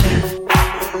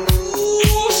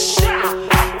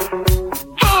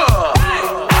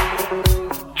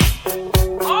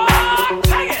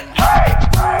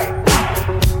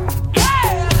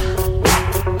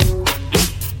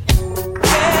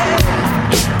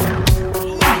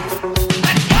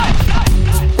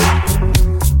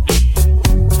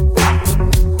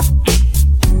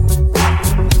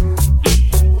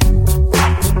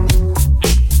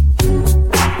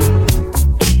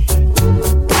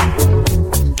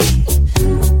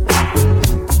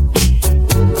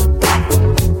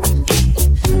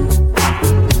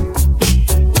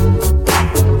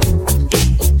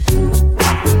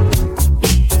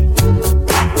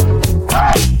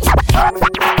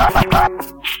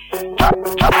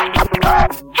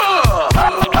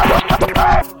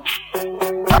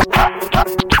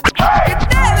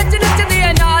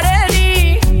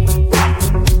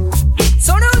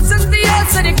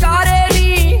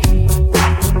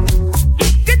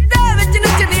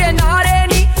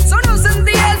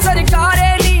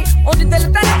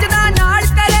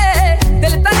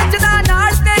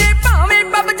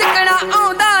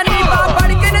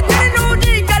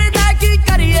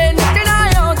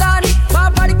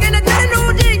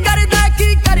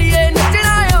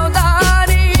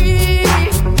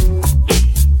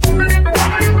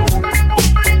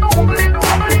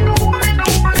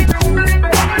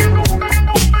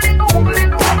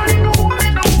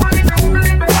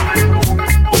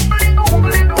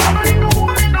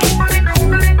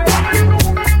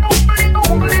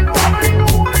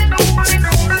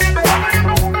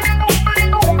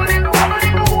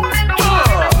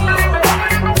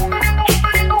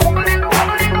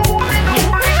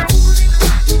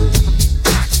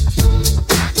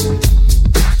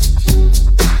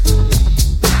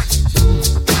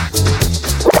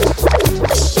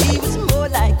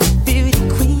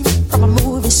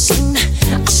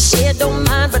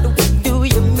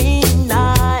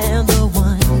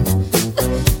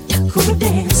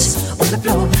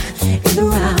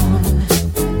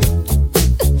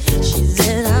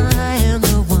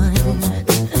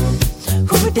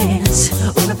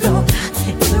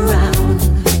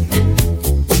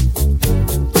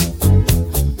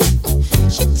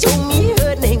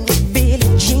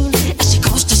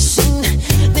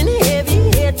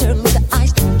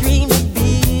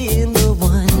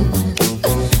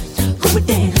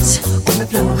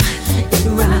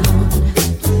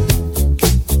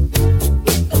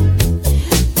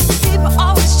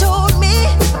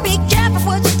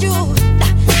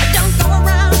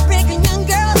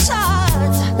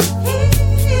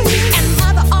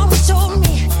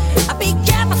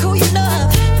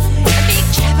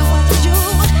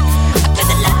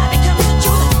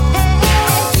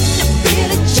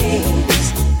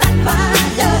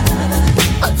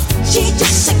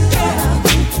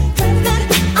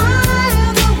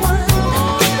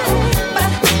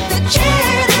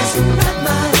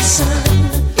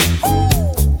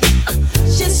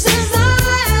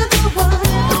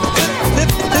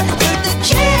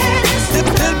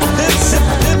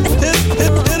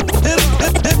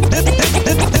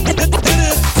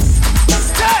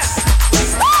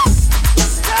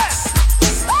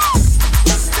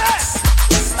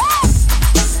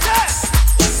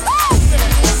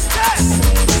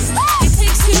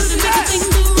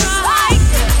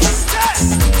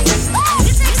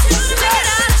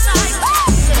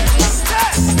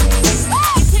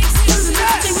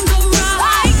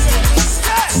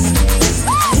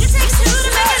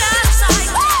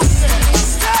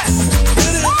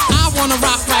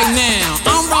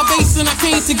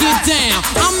 to get down.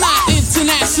 I'm not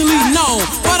internationally known,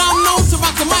 but I'm known to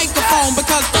rock the microphone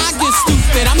because I get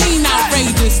stupid, I mean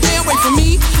outrageous. Stay away from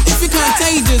me if you're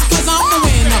contagious, cause I'm the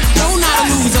winner, no not a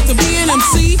loser. To be an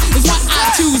MC is what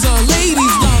I choose.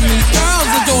 Ladies love me,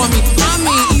 girls adore me. I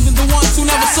mean even the ones who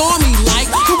never saw me like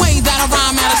the way that I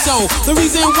rhyme at a show. The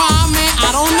reason why, man,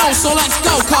 I don't know, so let's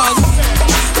go, cause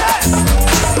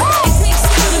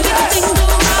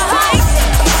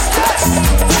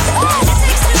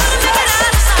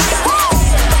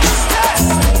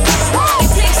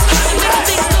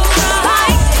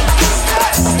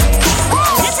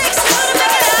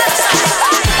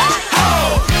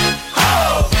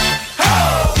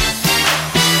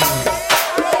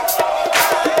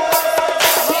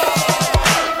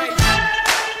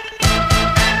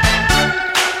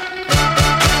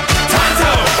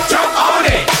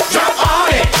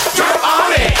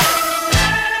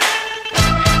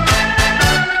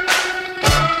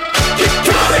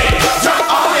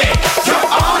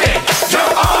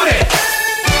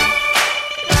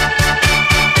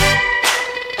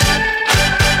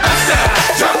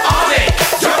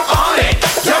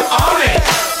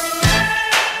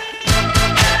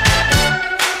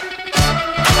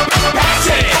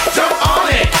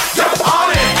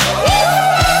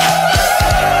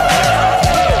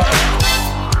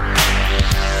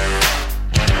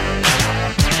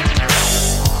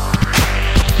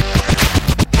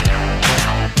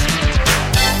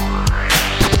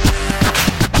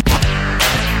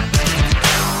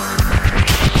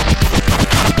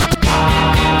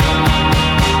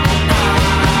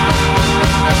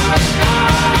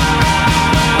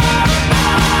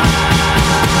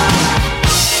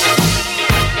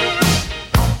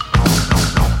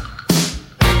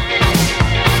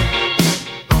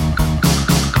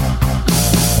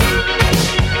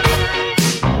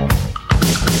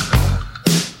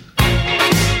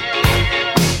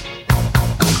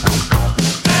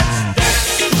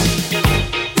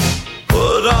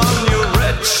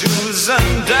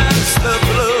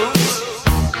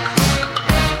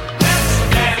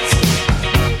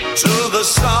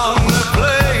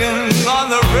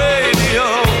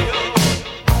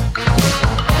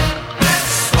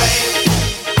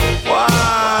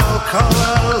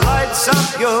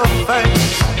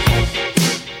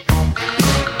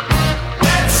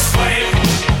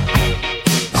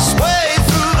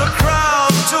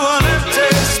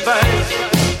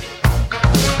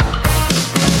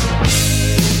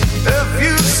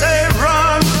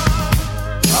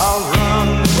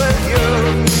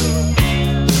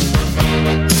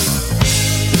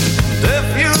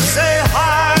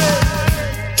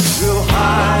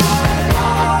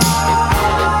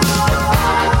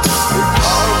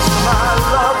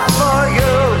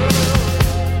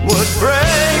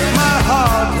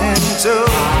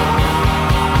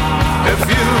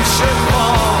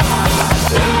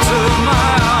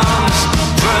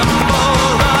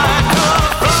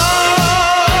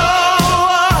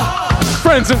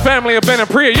family of Ben and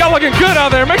Priya. Y'all looking good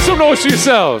out there. Make some noise for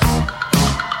yourselves.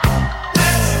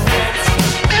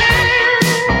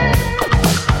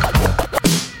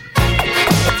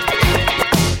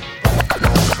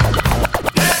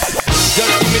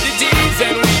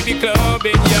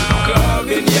 Clubbing,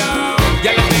 y'all.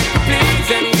 Y'all make me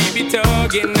please and we be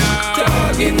tugging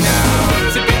now.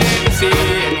 Sipping Hennessy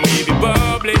and we be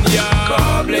bubbling, y'all.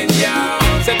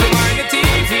 Set the mind at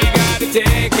ease, we gotta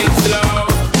take it slow.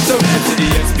 So that's the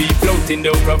SB floating,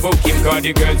 don't provoke him. Cause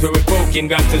the girls where we poking,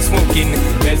 got to smoking.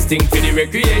 Best thing for the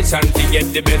recreation, to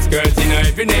get the best girls in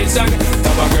every nation.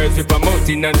 Our girls we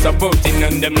promoting and supporting,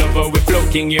 and them love how we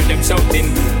floating, hear them shouting.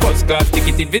 First class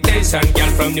ticket invitation, girl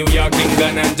from New York,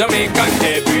 England and Jamaica.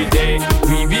 Every day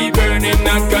we be burning,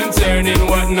 not concerning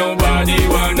what nobody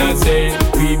wanna say.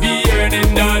 We be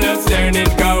earning dollars, earning,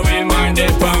 cause we mind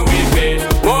it when we pay.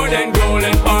 More than gold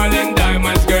and oil and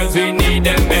diamonds, girls we need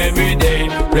them every day.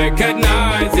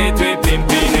 Recognize it, we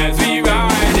pimping as we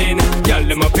riding. Y'all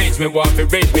them a page me want to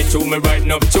raise me to me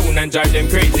writing up tune and drive them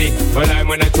crazy. But I'm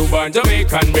on a two-born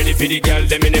Jamaican, ready for the girl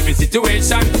them in every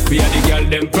situation. We are the girl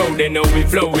them proud, they know we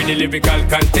flow with the lyrical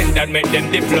content that make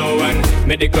them the flow. And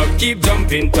make the club keep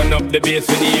jumping, turn up the bass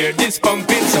when you hear this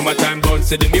pumping. Summertime bounce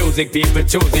to the music, people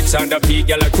choose it. Sound up here,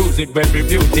 girl I cruise it, well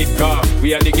reputed car.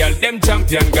 We are the girl them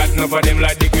champion, got enough of them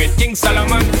like the great King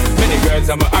Solomon. Many girls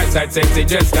on my eyesight, sexy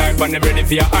just like when I'm ready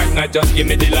for your art, not just give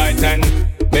me the light and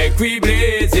make we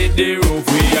blaze it, the roof,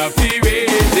 we have to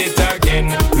raise it again.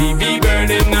 We be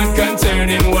burning, not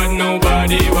concerning what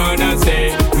nobody wanna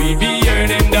say. We be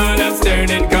earning dollars,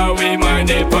 turning, cause we mind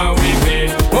it when we pay.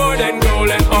 More than gold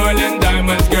and oil and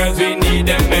diamonds, girls, we need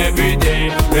them every day.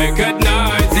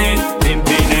 Recognize it,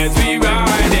 pimping as we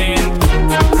riding.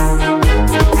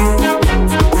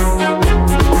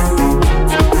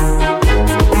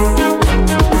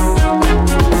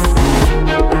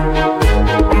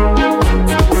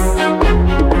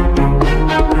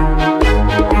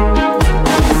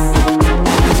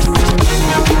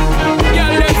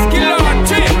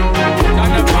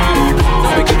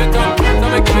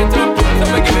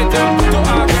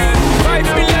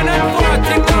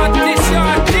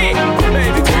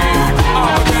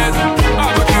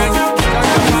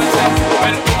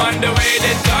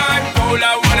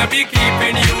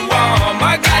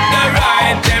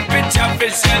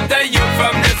 Shelter you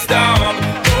from the storm.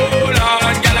 Hold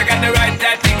on, girl, I got the right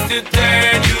tactics to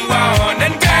turn you on.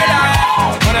 And girl,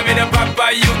 I wanna be the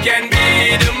papa, you can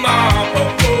be the mom.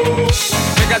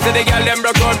 Because the girl them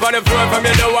broke out on the floor. From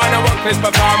you don't wanna work this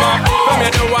performer. From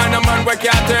you don't want a man where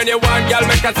can't turn you on. Girl,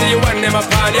 make I see you when them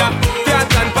upon ya. Can't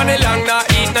stand for the long, nah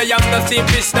eat no yam, no steamed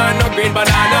fish, no green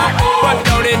banana. But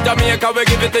down in Jamaica, we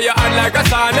give it to you hot like a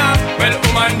sauna. Well,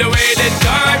 on the way the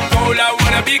time cold, I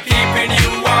wanna be keeping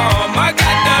you warm. I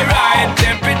got the right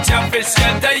temperature for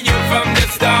shelter you from the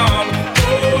storm.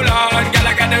 Hold on, girl,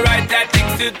 I got the right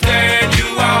tactics to turn you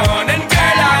on. And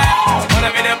girl, I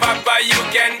wanna be the papa, you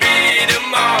can be the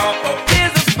mom.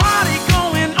 There's a party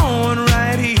going on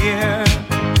right here,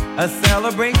 a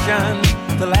celebration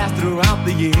to last throughout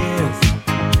the years.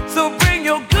 So bring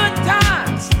your good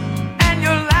times and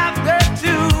your laughter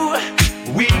too.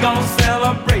 We gon'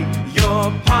 celebrate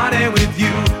your party with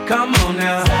you. Come on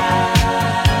now.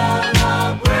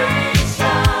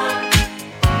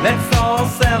 Let's all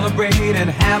celebrate and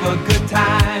have a good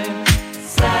time.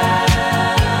 Celebration.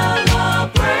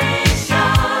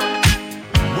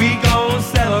 We gon'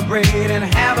 celebrate and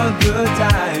have a good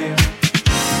time.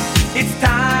 It's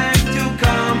time to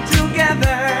come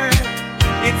together.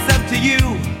 It's up to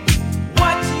you.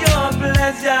 What's your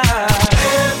pleasure?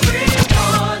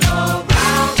 Everyone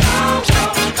around the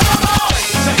world. Come on!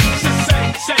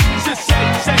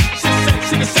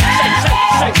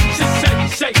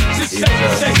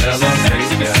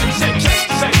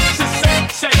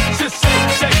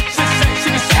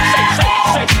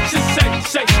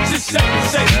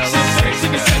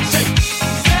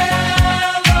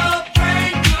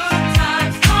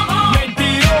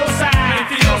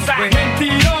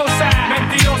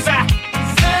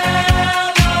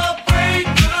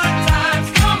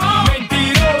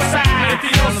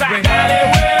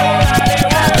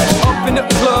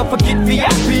 Forget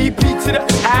VIP, P to the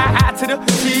I to the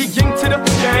T, Ying to the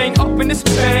gang, up in this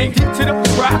bang, D to the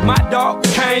rock, my dog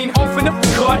came off in the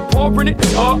cut, pouring it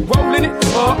up, rolling it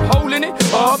up, holding it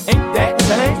up, ain't that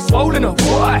thing swollen up,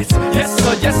 what? Yes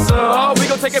sir, we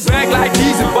gon' take it back like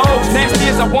these and bows, nasty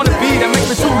as I wanna be, that makes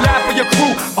me too loud for your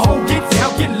crew, oh get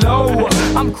down, get low,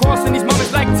 I'm crossing these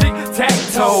moments like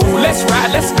tic-tac-toe, let's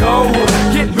ride, let's go,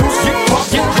 get loose, get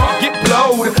crunk, get drunk, get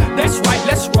blowed, that's right,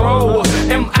 let's roll,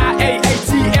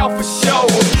 MIAATL for show.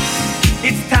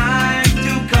 It's time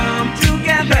to come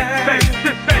together.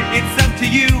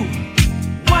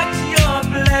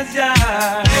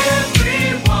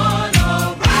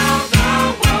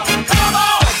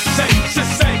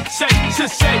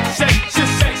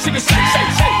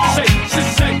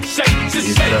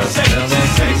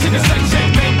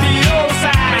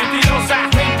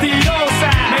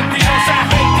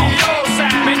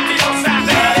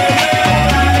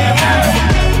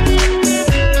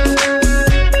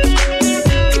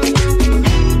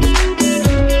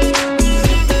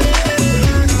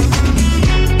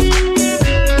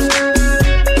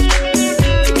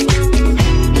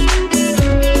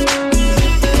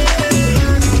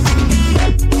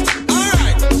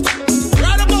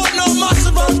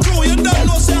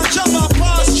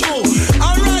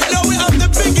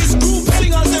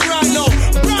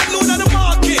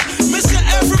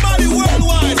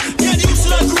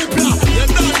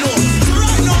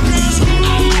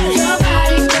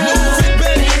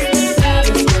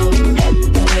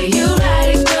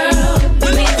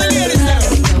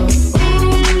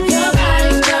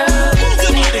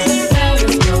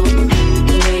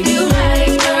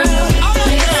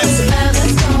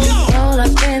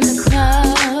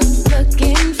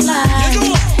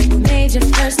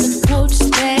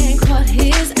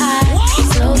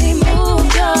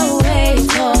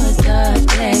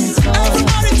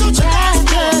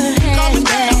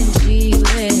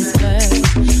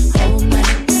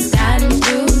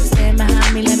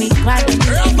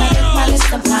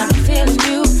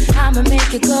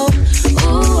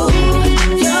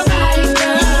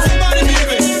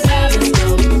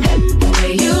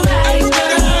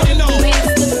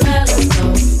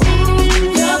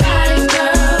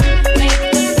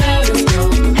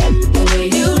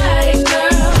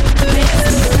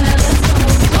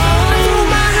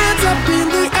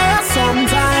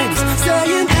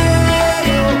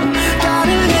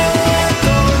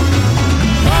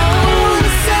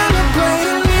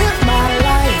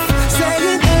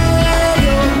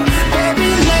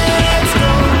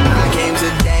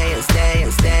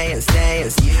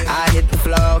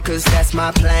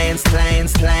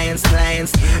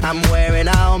 I'm wearing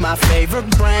all my favorite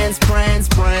brands.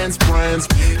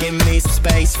 Give me some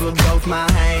space for both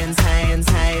my hands.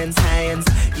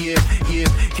 Yeah,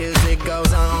 cause it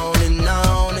goes on and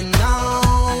on and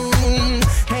on.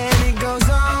 And it goes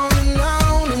on and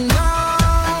on and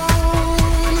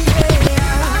on.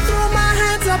 Yeah, I throw my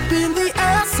hands up in the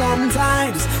air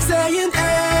sometimes, saying,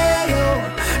 ayo,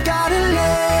 gotta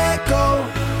let go.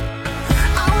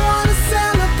 I wanna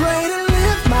celebrate and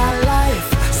live my life,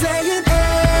 saying,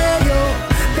 ayo,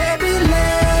 baby,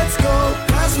 let's go.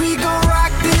 Cause we gon'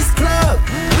 rock this club,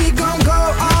 we gon' go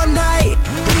all night,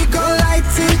 we gon' light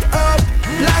it up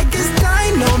like it's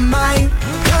dynamite.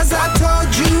 Cause I told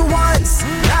you once,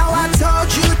 now I told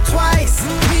you twice,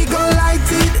 we gon'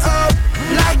 light it up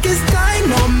like it's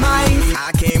dynamite.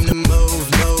 I came to move,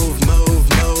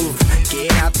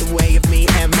 get out the way of me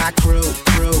and my crew.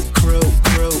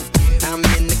 I'm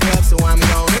in the club, so I'm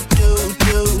gonna do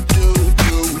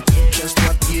just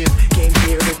what you came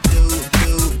here to do.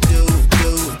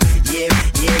 Yeah,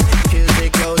 cause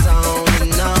it goes on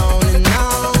and on and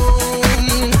on.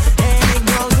 And it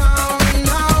goes on and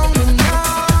on and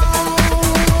on.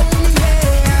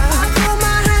 Yeah, I throw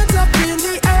my hands up in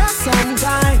the air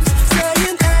sometimes,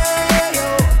 saying, ayo,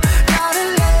 gotta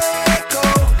let go.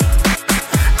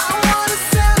 I wanna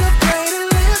celebrate and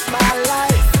live my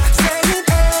life, saying,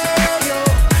 ayo,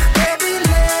 baby,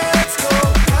 let's go.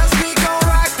 Cause we gon'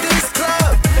 rock this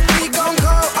club, we gon'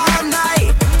 go all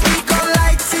night, we gon'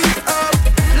 light it up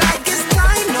like it's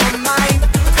dynamite.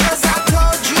 Cause I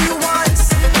told you once,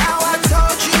 now I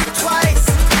told you twice,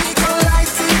 we gon'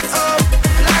 light it up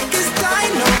like it's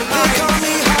dynamite. They call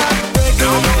me heartbreaker.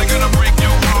 Now I'm only gonna break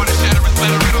your heart and shatter it,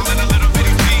 let it riddle in a little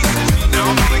bitty pieces. Now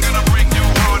I'm only gonna break your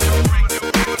heart.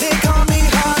 They call me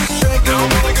heartbreaker. Now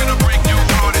I'm only gonna break your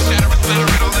heart and shatter it, let it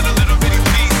riddle in a little bitty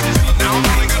pieces. Now I'm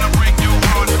only gonna break your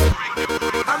heart.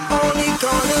 I'm only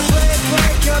gonna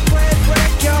break your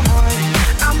heart.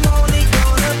 I'm only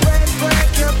gonna break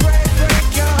your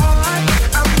heart.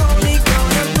 I'm only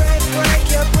gonna break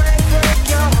your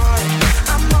heart.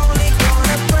 I'm only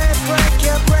gonna break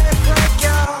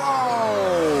your heart.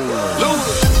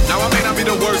 Loser. Now I may not be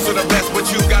the worst or the best, but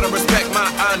you gotta respect my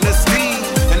honesty.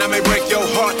 And I may break your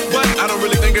heart, but I don't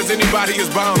really think there's anybody as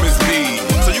bomb as me.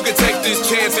 So you can take this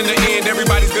chance. In the end,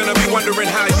 everybody's gonna be wondering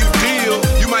how you feel.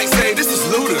 You might say this is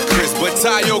ludicrous, but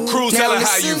tie your crew, tell her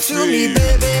how you listen feel. to me,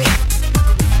 baby.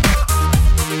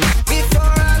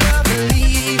 Before I love and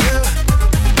leave you,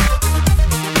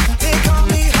 they call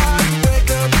me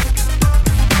heartbreaker.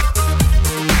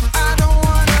 I don't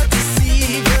wanna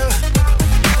deceive you.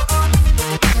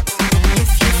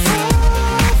 If you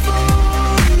fall for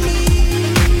me,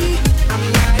 I'm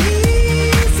not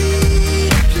easy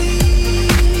to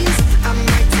please. I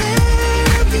might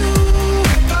tear you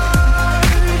apart.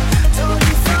 Told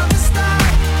you from the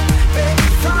start, baby,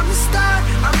 from the start,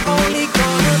 I'm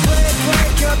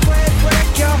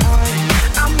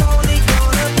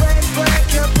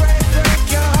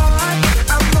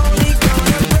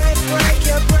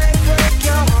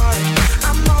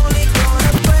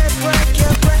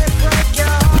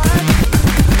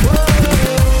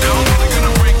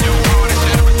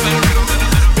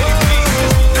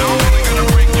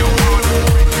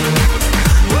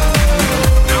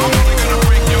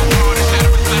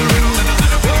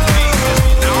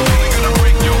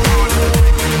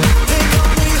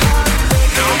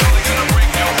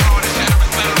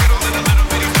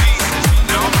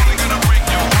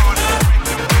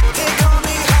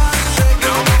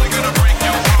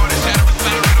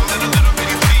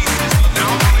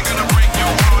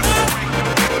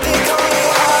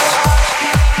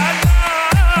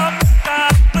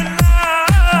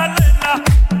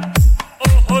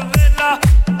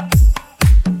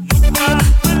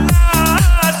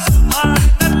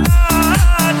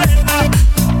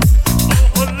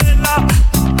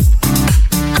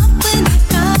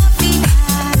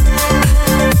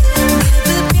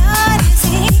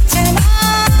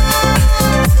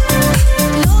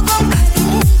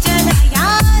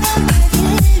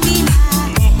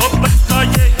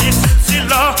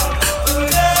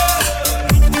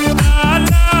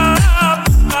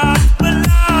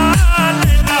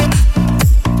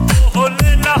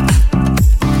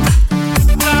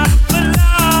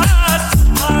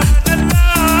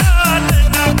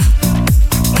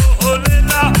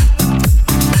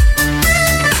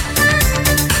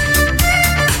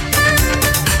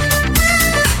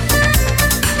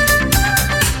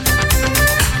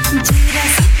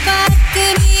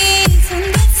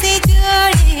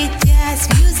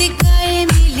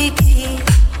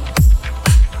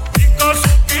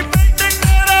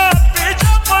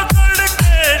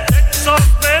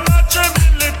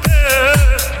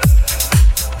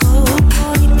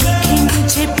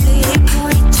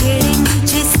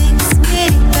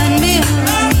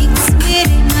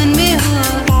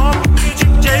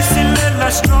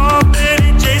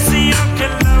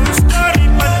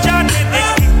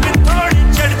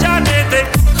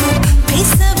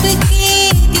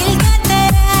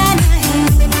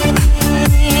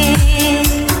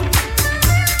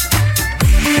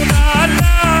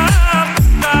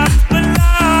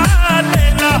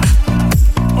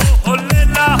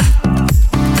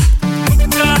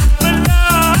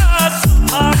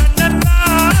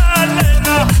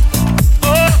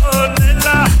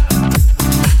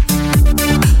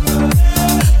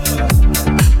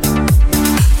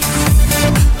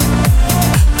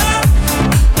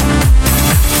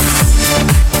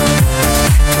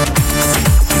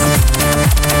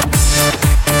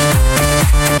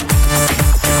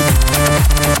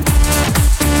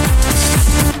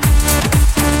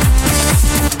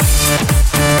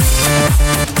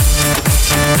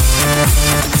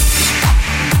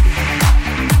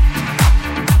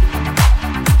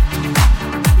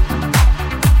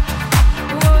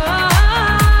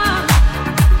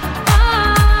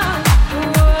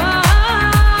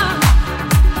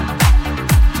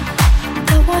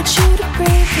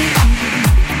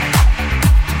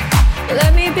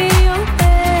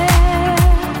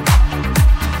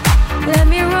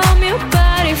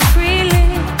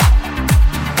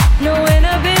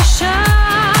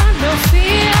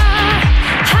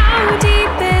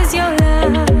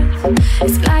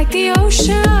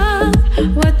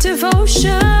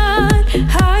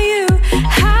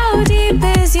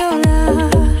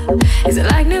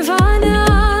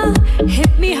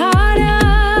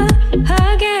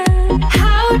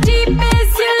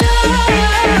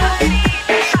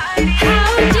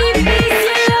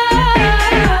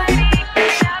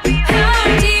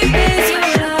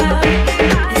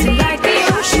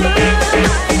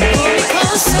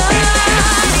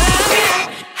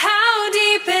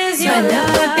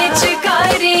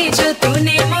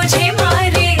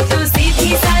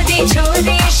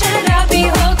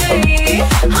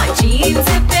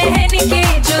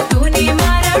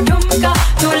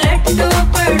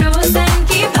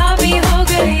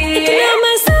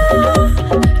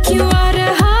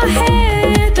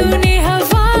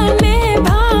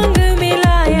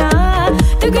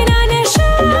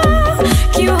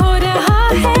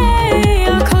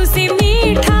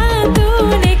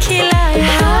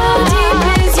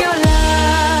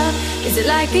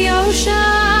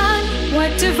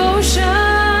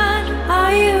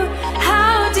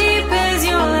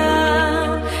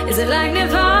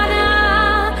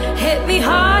harder, hit me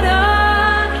harder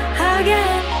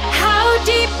again. How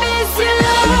deep is your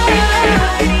love?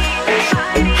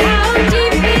 How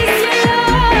deep is your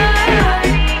love?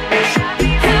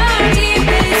 How deep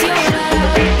is your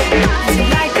love? Is it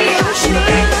like the ocean?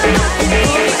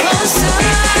 Pull me closer.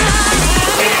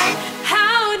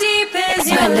 How deep is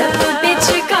your love?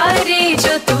 पिचकारी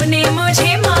जो तूने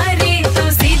मुझे मारी, तू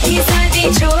सीधी सादी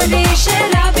छोरे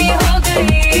शराबी हो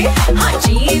गई। हाँ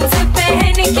जीन्स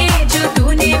पहन के जो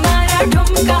तूने मारा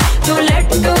ठुमका, तू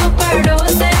लट्टू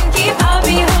पड़ोसन की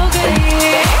भाभी हो गई।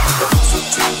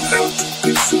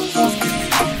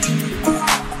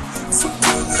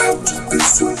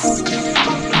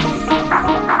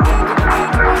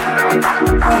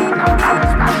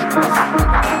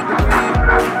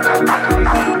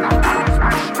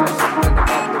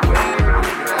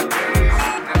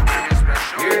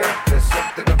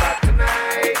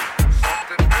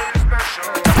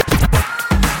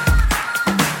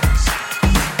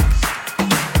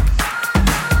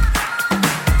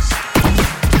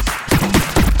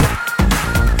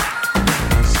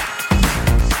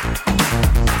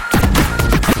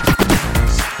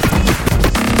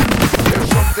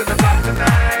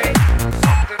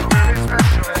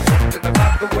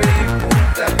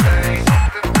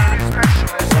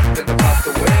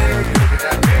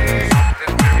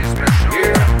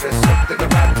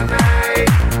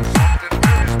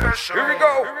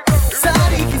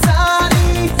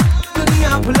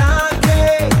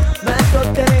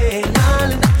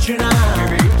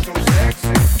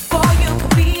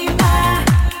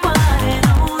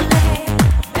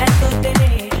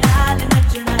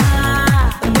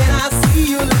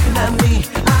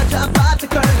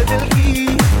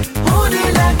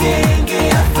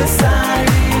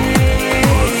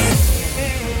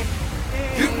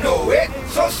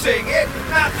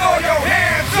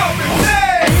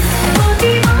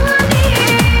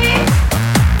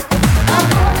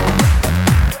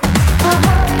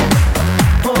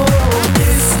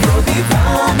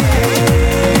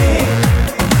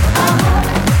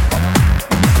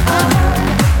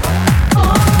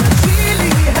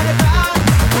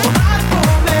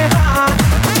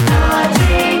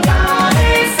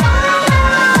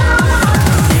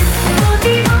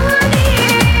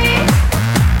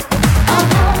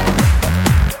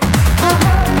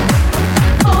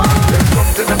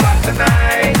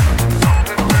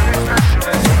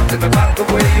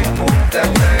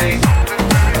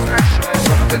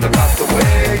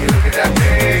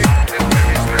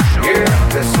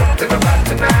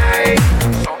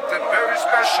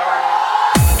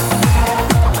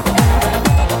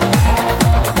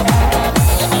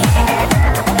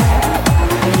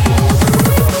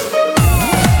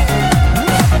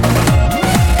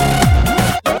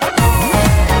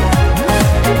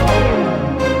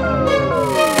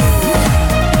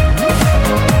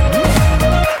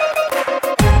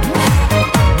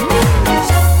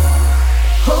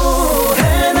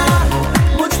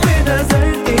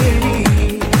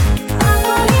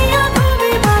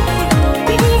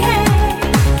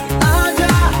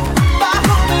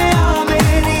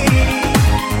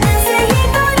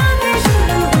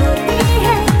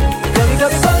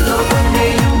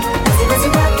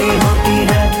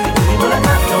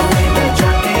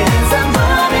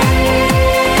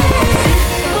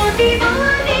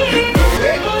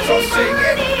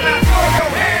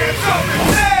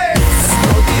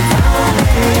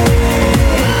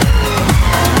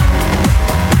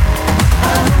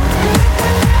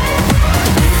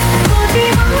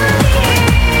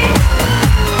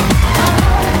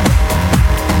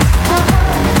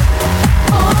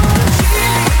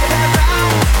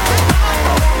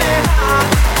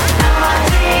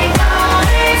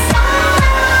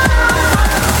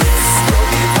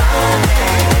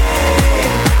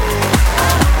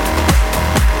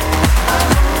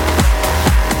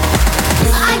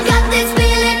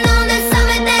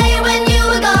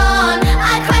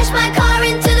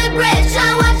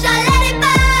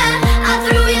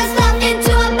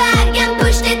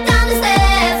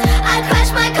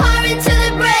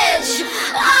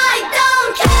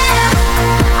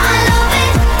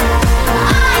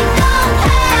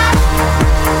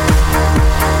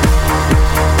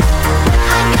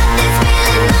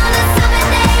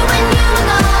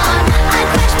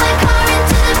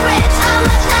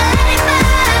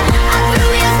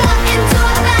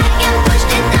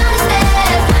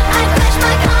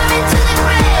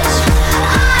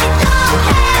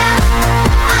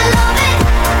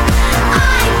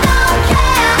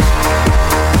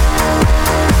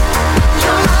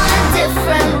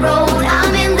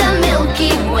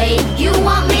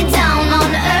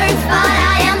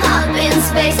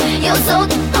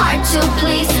 hard to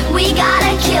please. We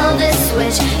gotta kill this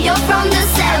switch. You're from the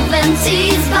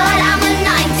 70s, but I'm a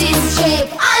 90s chick.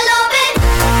 I love it.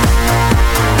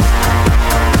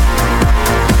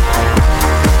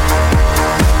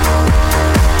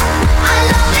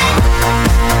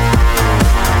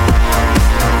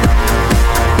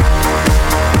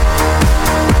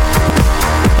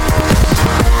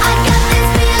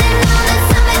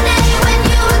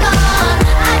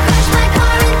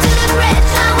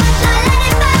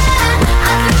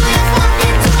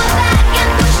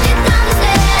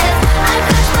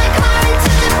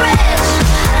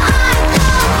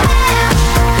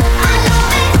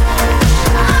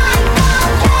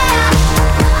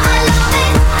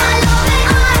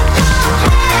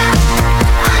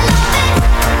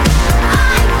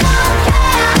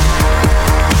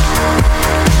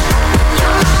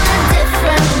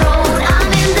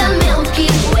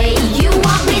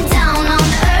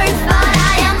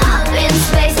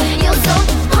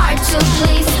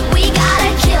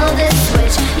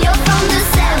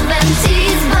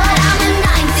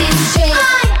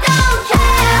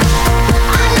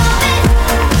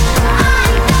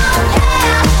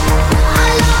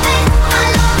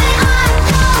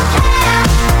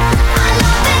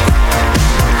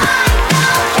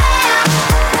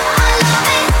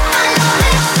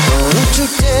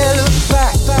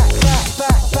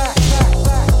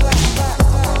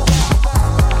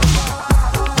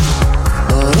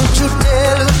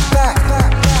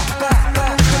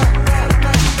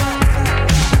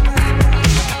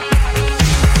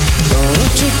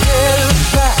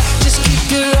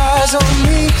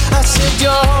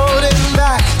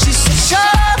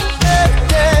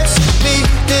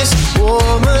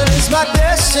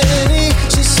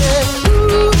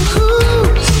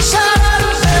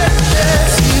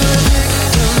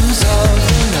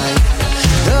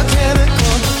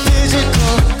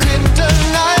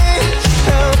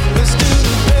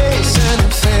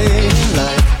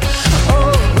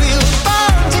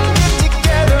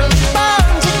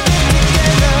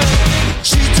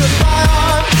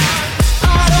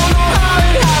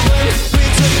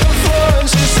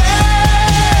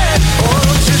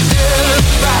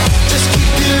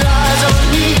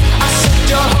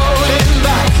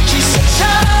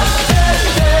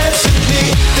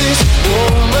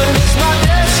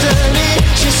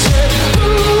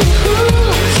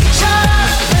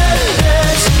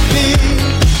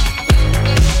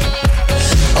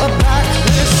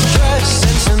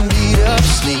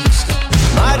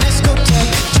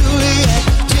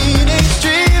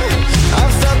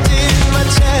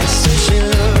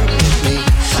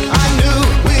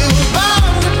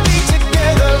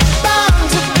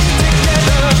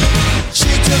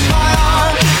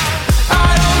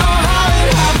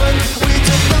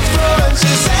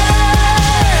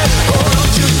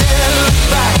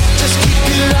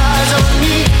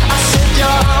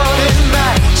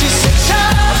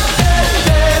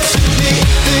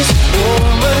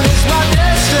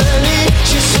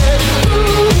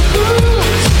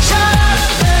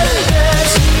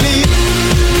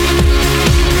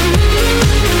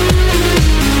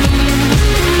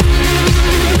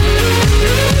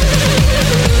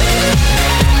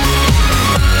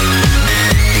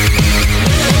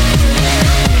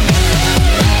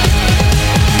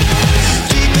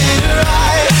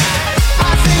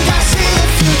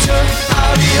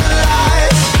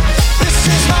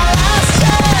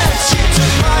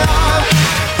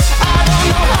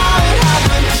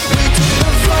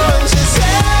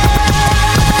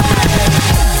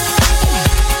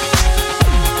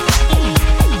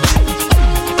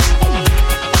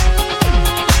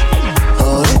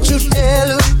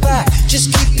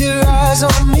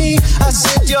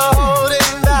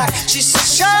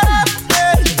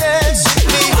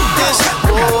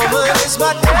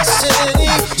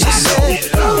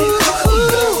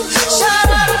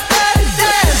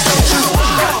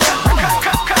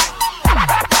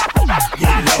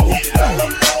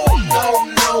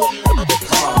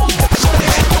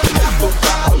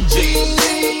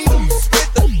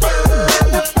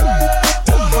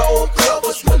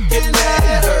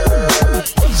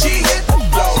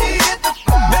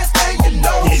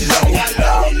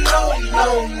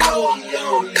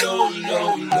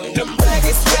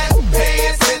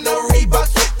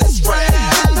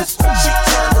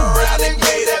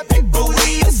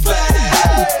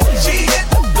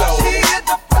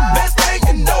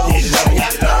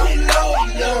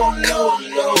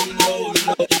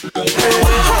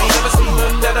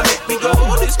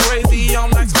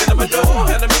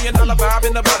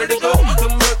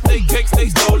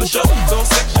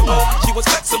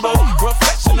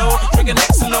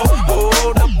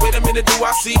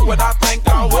 see what I think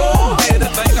I'm about whoa. Yeah, the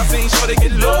thing I seen sure to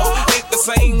get low. Ain't the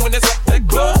same when it's up that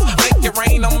glow. Make it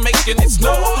rain, I'm making it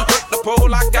snow. Hurt the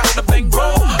pole, I got the bang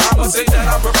roll. I'ma say that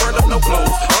I prefer them no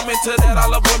clothes. I'm into that, I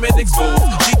love women exposed.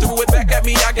 She threw it back at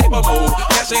me, I gave her more.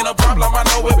 Cash ain't a problem, I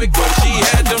know where it goes. She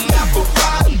had them apple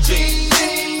bottom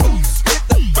jeans with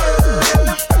the fur.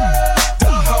 The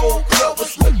whole club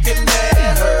was looking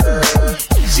at her.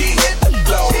 She hit the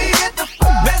floor.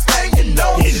 Next thing you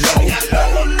know,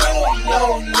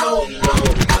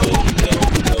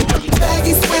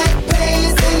 baggy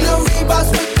sweatpants and the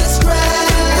Reeboks with the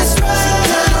straps. She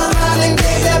turned around and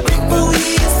gave that big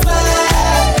booty a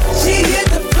slap. She hit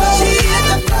the floor.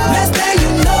 Next thing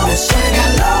you know, shorty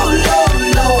got low.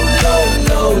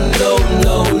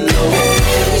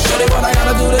 Shorty, what I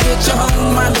gotta do to get you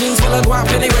home? My jeans full of guap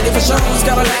and they ready for shows.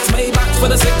 Got a lax made box for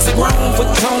the sexy grown. Put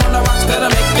the tone on the rocks that'll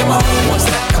make you moan. One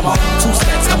step, come on. Two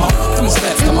steps, come on. Three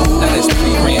steps, come on. That is 3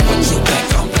 grand. What you think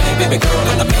I'm playing? Baby girl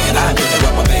and the man, I really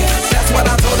rubber band. That's what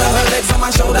I told her. Her legs on my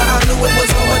shoulder. I knew it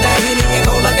was over. That Henny and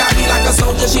Cola got me like a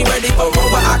soldier. She ready for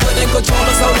Rover. I couldn't control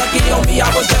her. So lucky on me, I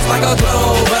was just like a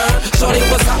clover. Shorty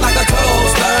was hot like a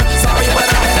toaster. Sorry, but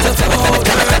I had to told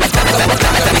her.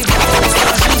 Like a big poster.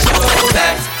 She showed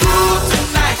that.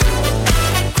 Tonight,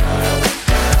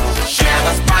 share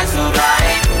the spice of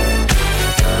life.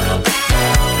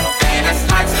 And it's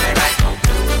like tonight.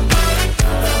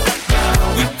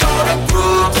 We gonna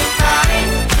groove tonight.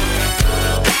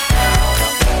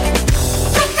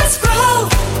 Let us groove,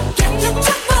 get you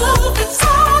to move. It's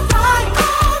alright,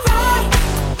 alright,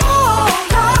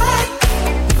 alright.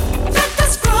 Let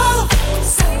us groove,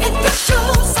 sit in the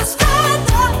shoes and stand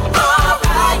up.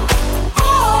 Alright,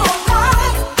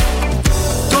 alright.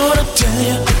 Gonna tell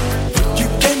you what you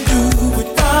can do with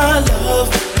my love.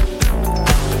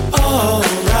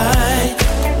 Alright.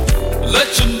 Let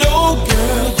you know,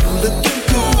 girl, you're looking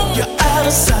good. You're out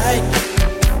of sight.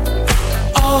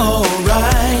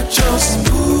 Alright. Just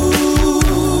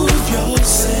move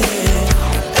yourself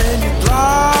and you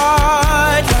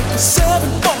glide like a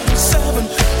 747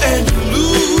 and you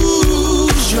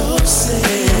lose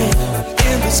yourself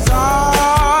in the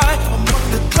sky among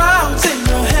the clouds in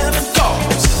the heaven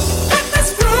cause. Let us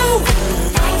groove,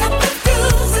 light up the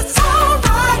fuse. It's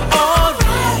alright,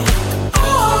 alright,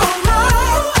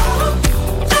 alright.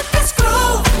 Let us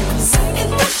groove, sit in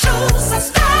the shoes and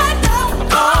stand up.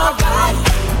 Alright,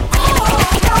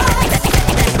 alright.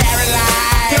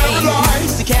 Caroline,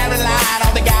 see Caroline,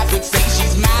 all the guys would say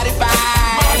she's mighty fine.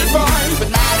 But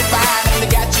mighty fine only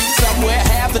got you somewhere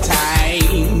half the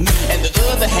time, and the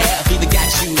other half either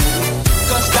got you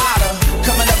cause daughter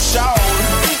coming up short.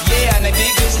 Yeah, and I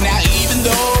dig this now, even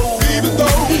though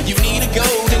you need a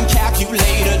golden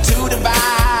calculator to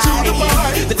divide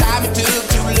the time it took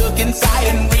to look inside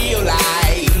and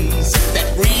realize that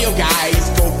real guys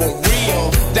go for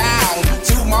real down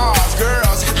to Mars,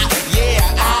 girls. Yeah,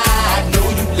 I know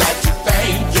you like to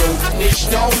think your niche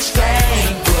don't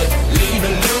stain, but lean a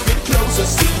little bit closer.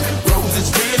 See,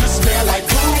 roses really smell like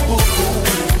boo boo boo.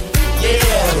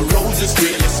 Yeah, roses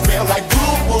really smell like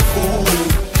boo boo boo.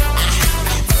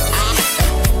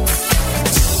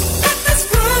 Let us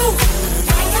groove,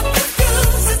 light up the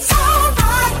fuse. It's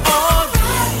alright,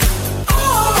 alright,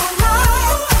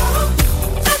 alright.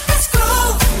 Let us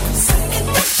groove, sit in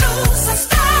the shoes and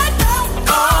stand up.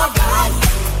 Alright,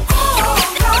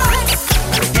 alright.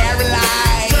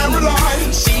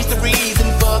 Caroline, she's the reason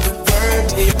for the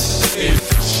verdict.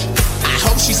 I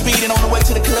hope she's speeding on the way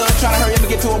to the club, trying to hurry up and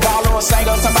get to a baller or a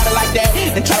singer or somebody like that,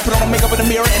 and try to put on her makeup in the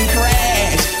mirror and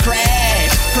crash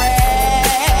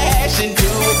into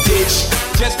a ditch.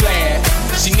 Just glad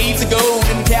she needs a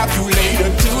golden calculator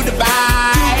to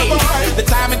divide the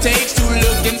time it takes to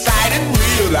look inside and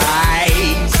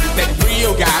realize that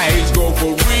real guys go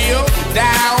for real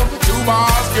down to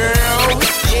Mars, girl.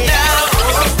 Yeah.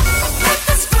 Let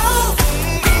us groove,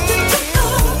 get you to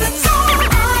move. It's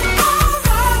alright,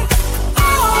 alright,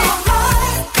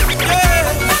 alright.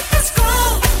 Let us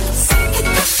groove, sit in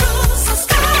the shoes and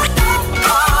stand up.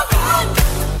 Alright,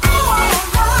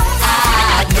 alright.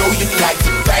 I know you like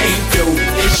to think your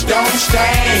dish don't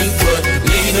stain, but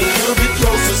lean a little bit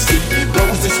closer. See,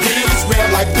 roses really smell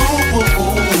like boo boo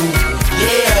boo.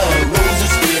 Yeah,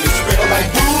 roses really smell like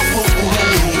boo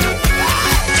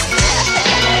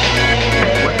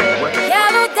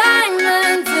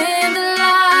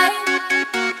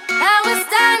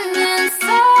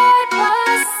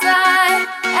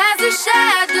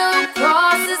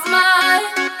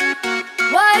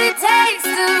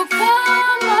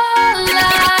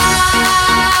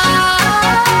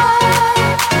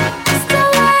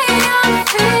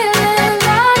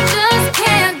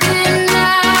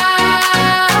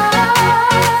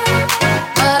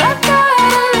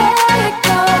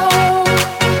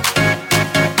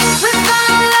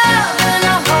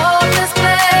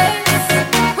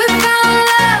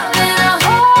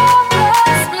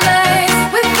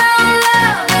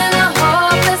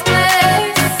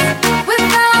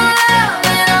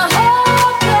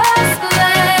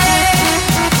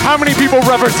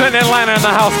Representing Atlanta in the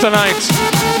house tonight.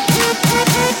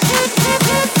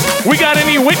 We got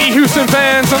any Whitney Houston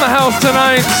fans in the house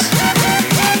tonight?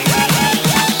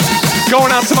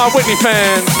 Going out to my Whitney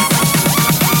fans.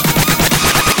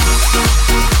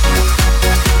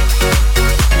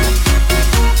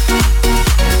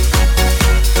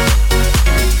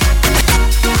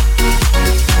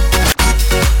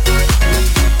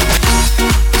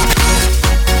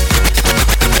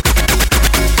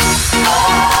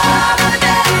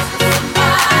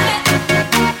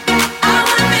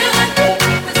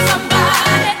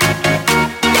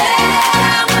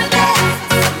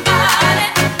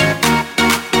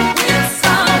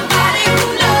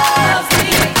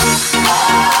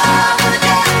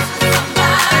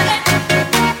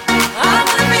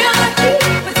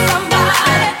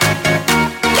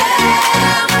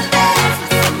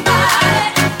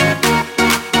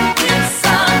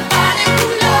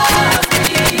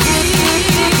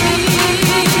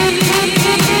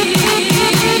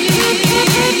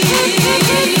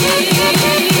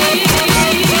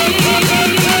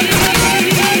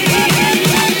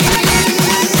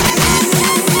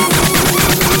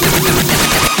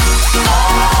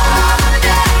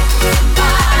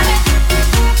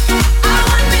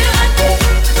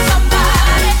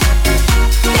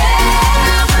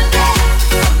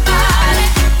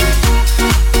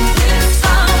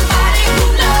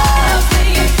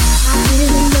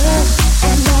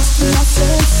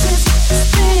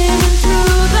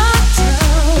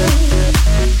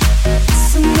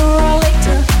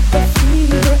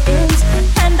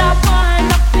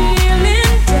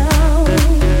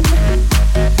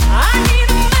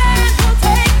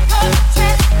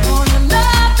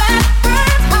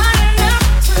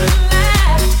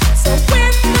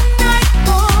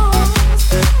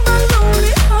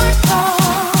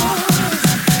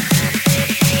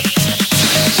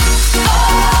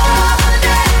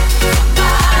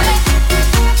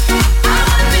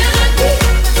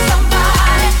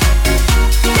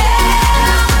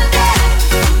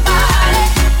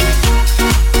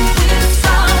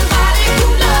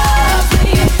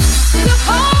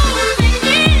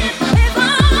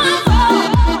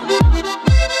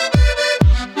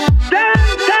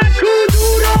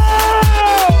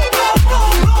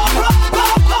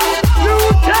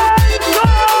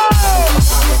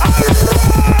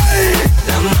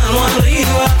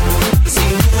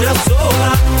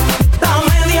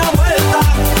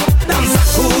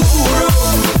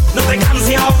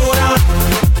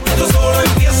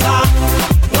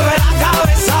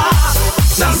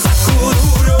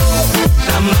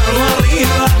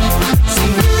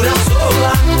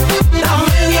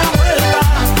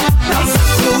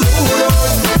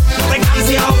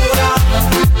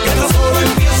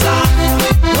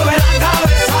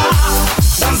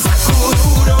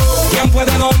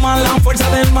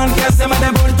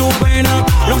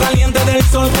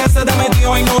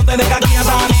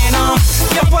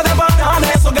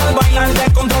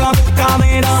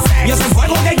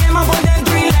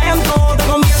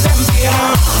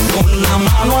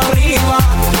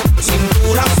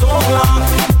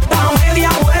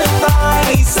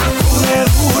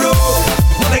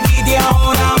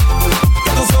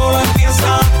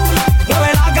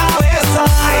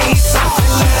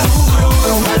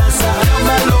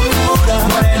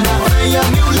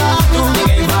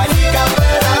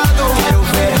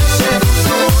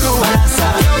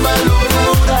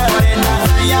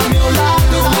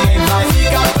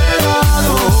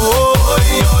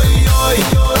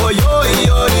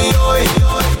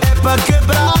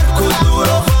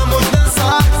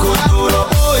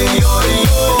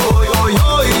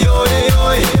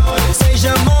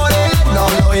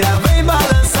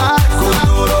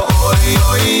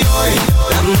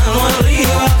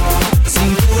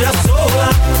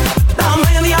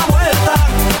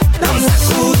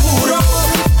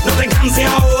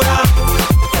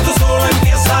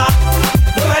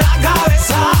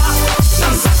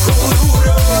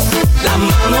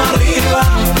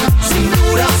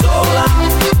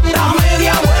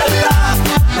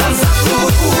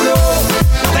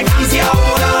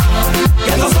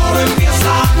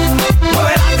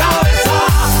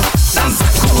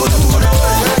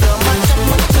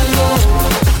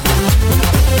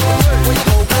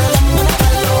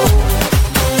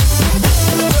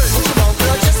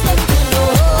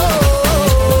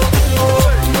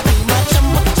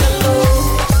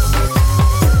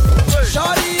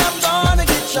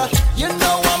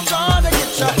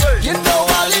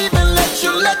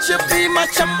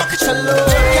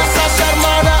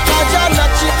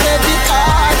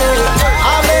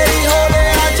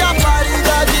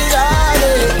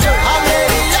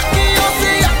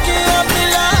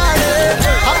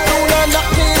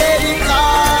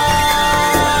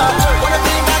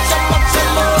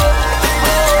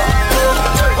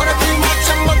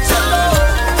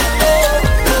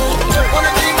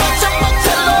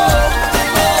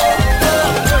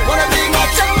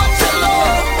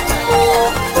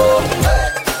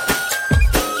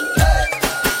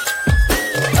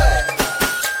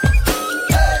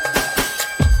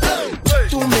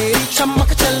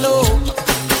 चमक चलो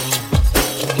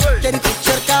तेरी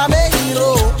picture का मैं hero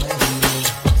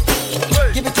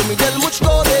Give it to me दिल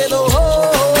मुझको दे दो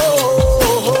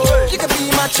You can be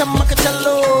my चमक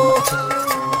चलो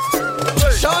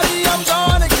Shorty I'm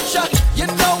gonna get ya You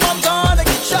know I'm gonna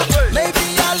get ya Maybe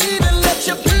I'll even let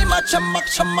you be my चमक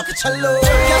चमक चलो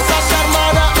कैसा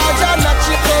शर्माना आजा नच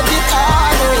के दिखा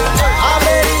दे आ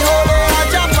मेरी होने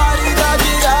आजा पारी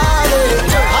बाजी डाले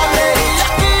आ मेरी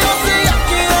अखियों से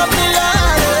अखियों मिला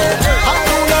दे हम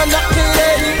तू ना नखरे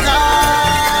ही का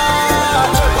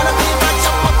Wanna be my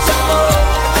चमक चलो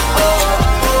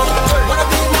Wanna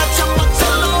be my चमक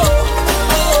चलो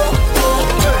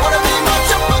Wanna be my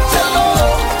चमक चलो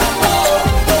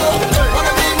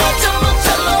Wanna be my चमक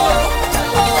चलो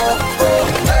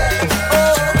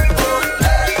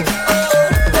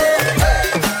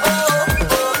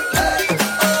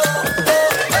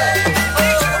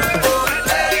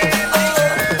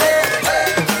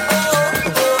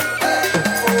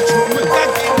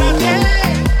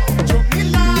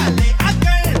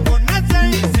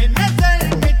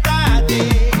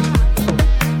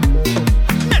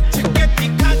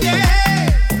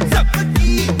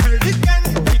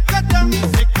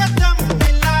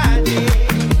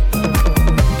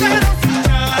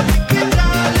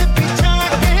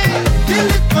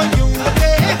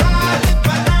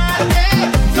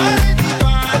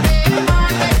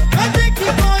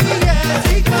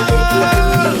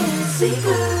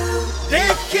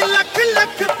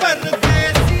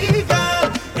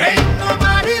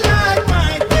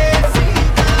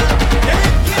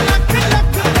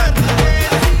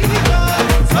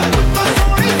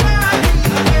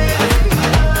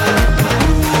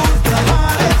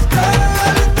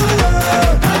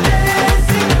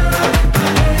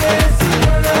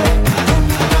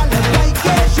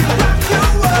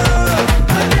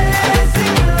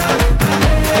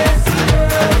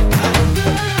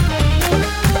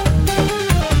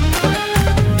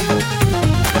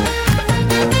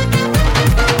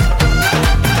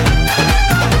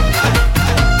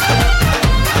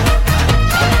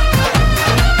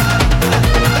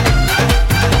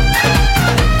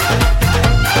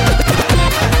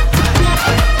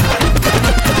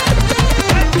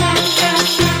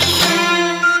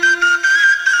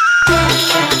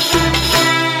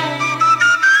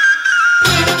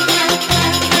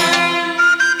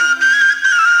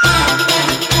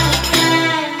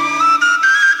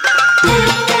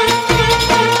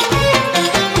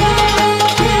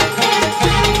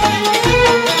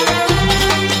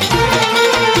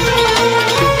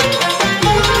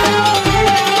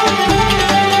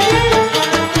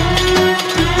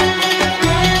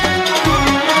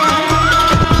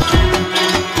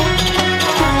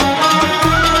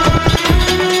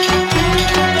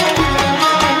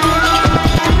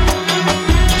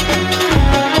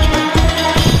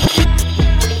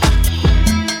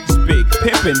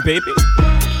Baby,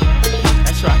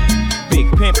 that's right. Big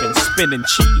pimpin', spinning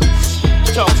cheese.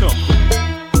 Talk to him.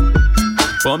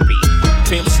 Bumpy,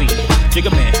 Pimp C,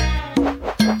 Jigga Man.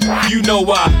 You know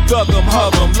I thug 'em,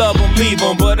 hug 'em, love 'em, leave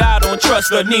 'em, but I don't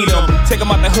trust or need 'em. Take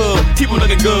 'em out the hood, people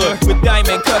looking good with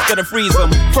diamond cuffs that'll freeze 'em.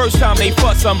 First time they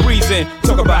fuss, I'm breezing.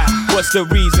 Talk about what's the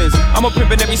reasons. I'm a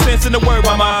pimpin' every sense in the word,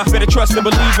 mama. Better trust and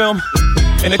believe 'em.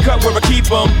 In the cup where I keep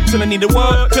them, till I need a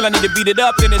word, till I need to beat it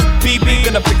up, then it's BB,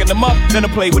 then I'm picking them up, then I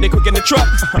play with it quick in the truck.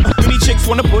 Many chicks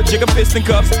wanna put Jigga fist in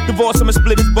cuffs, divorce him and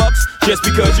split his bucks, just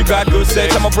because you got good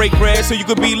sex, I'ma break bread so you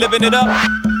could be living it up.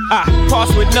 I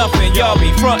pass with nothing, y'all be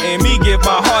frontin', me give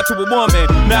my heart to a woman,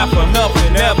 not for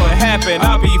nothing, never happen,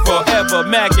 I'll be forever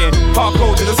macking,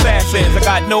 hardcore as assassins, I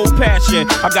got no passion,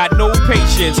 I got no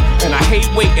patience, and I hate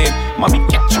waiting, mommy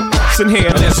get your ass in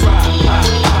here, let's ride.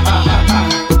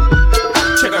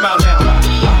 Check 'em out now.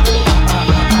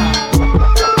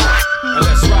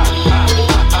 Let's ride.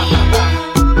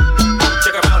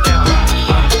 Check 'em out now.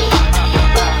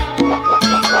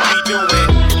 We doing big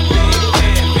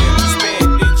pimpin',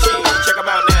 spending cheese. Check 'em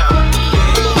out now.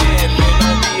 Big pimpin'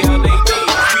 on BLAD.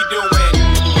 We doing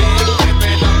big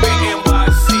pimpin' up in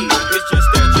NYC. It's just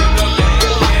that Jigga Man,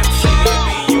 MC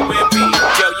and BUMB.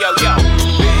 Yo, yo, yo.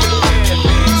 Big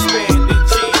pimpin', spending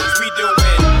cheese. We doing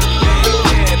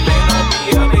big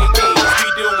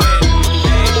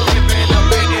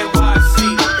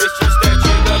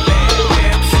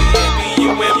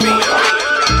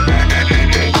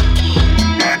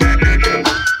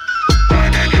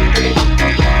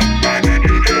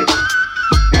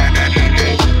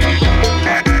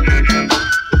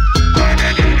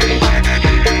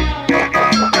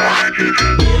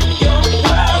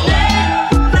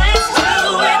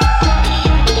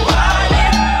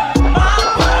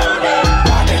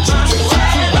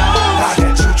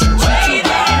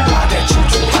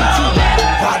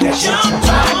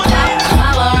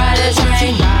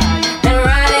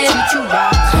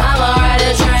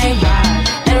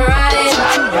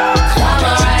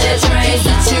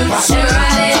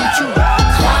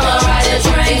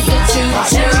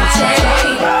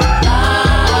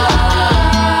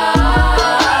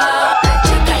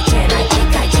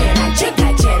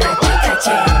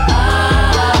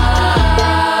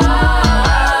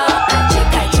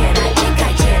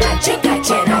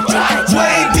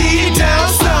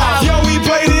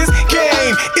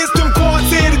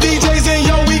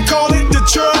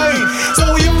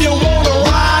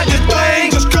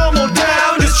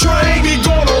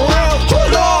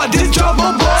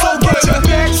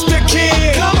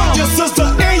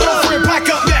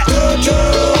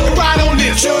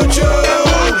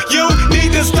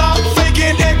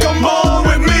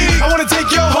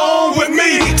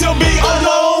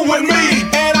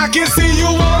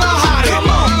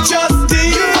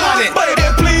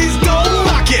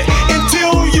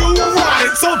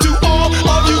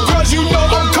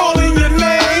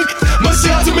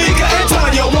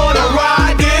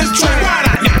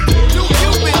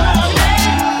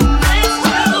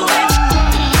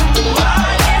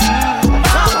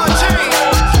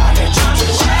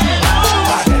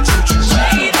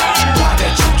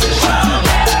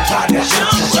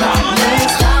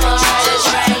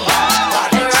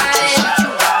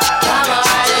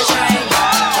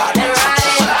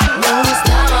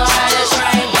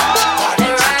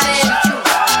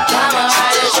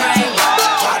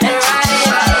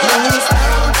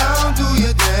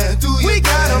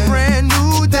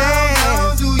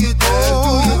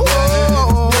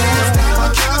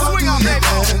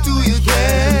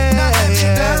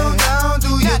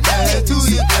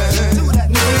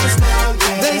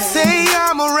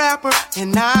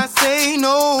can I say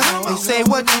no? They say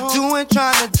what you doing,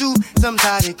 trying to do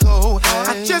somebody cold.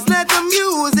 I just let the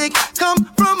music come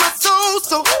from my soul,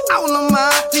 so all of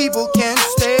my people can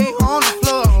stay on the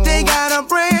floor. They got a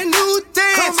brand new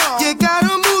dance, you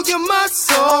gotta move your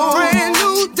muscle. Brand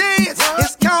new dance,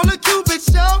 it's called a Cupid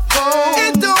Shuffle.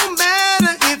 It don't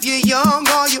matter if you're young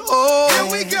or you're old. Here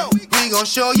we go. We gon'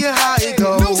 show you how it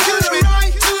goes. To the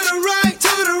right, to the right, to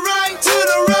the right, to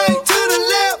the right, to the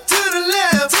left, to the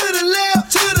left, to the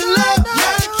left, to the left.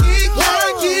 Now kick,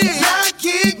 now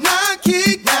kick, now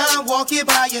kick, now kick. Now walk it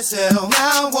by yourself.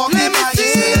 Now walk it by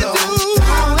yourself.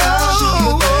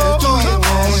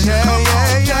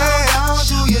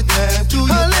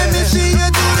 Let me see you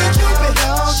do the Cupid. Do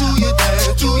your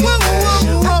dance, do your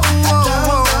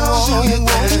dance.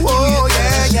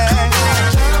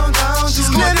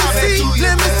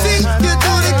 Let me see you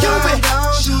do the Cupid.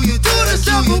 Do the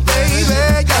shuffle, baby.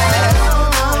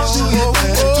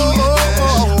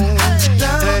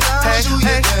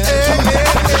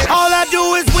 All I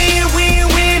do is win, win,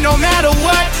 win, no matter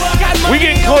what. We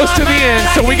getting close to the end,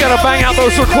 so we gotta bang out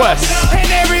those requests.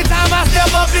 And every time I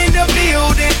step up in the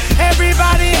building,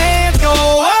 everybody hands go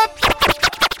up.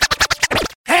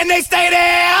 And they stay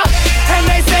there, and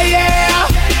they say yeah,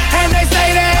 and they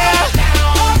stay there.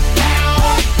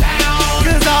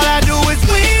 Cause all I do is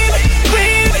win,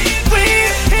 win,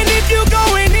 win. And if you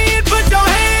going in, put your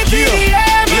hands in the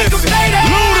air, make them stay there.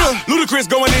 Ludacris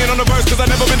going in on the verse, cause I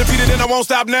never been defeated and I won't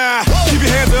stop now. Keep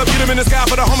your hands up, get them in the sky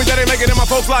for the homies that ain't making it, my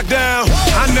folks locked down.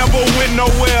 I never went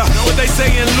nowhere, but they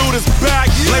saying Luda's back.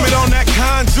 Blame it on that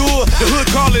contour, the hood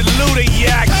call it Luda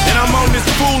Yak. And I'm on this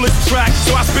foolish track,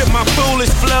 so I spit my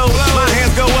foolish flow. My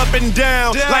hands go up and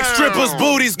down, like strippers'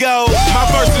 booties go. My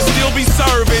verses still be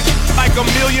serving, like a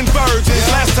million virgins.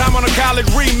 Last time on a college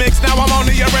remix, now I'm on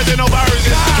the original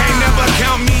version. Can't never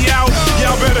count me out,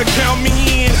 y'all better count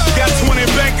me in. Got 20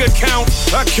 bank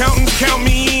accounts, accountants count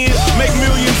me in. Make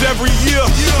millions every year,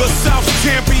 the South's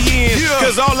champion.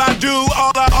 Cause all I do,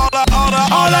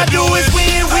 all I do is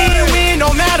win, win, win,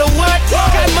 no matter what.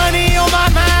 Got money on my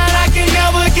mind, I can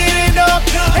never get it up.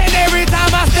 And every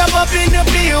time I step up in the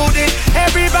building,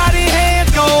 everybody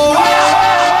hands go up.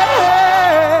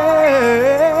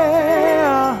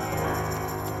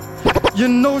 You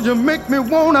know you make me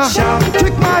wanna shout,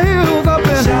 kick my heels up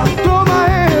and throw my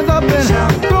hands up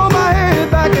and throw my head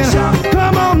back and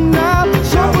come on now.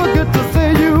 Don't forget to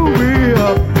say you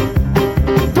will.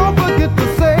 Don't forget to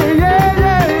say yeah,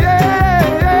 yeah, yeah,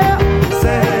 yeah.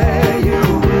 Say you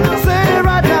will. Say it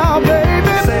right now,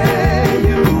 baby. Say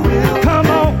you will. Come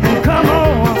on, come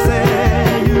on.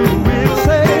 Say you will.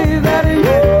 Say that you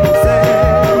will. Say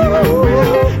you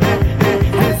will.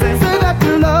 Say that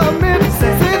you love me.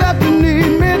 Say that you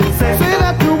need me. Say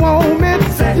that you want me.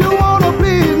 You wanna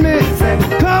please me.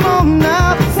 Come on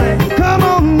now. Come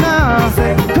on now.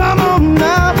 Come on now.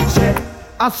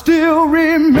 I still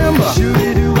remember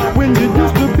when you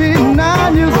used to be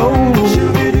 9 years old.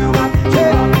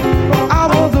 I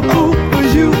was a fool for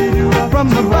you from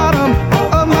the bottom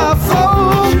of my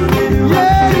soul.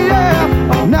 Yeah,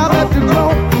 yeah. Now that you're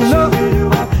grown enough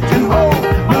and old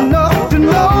enough to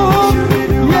know.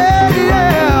 Yeah,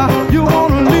 yeah. You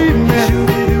wanna leave me.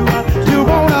 You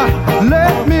wanna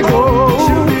let me go.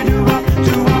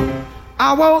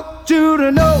 I want you to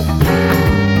know.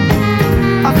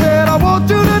 I said I want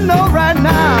you to know right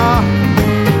now.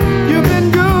 You've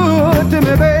been good to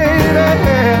me, baby.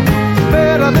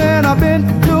 Better than I've been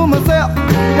to myself.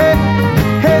 Hey,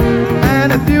 hey.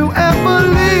 And if you ever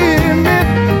leave me,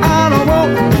 I don't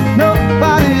want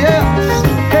nobody else.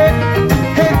 Hey,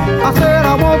 hey. I said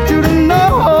I want you to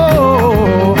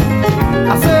know.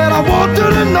 I said I want you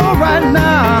to know right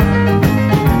now.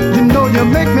 You know you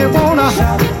make me wanna.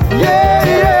 Yeah,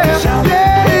 yeah,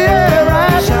 yeah, yeah,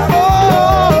 right. Oh,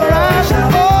 right,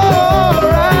 oh,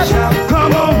 right.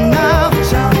 Come on now,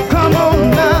 come on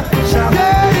now. Yeah,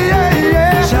 yeah,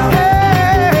 yeah,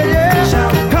 yeah, yeah.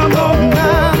 Come on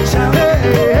now, yeah,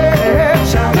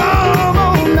 yeah. Come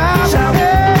on now, yeah,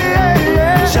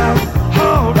 yeah, yeah.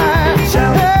 All right,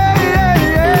 yeah, yeah,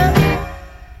 yeah.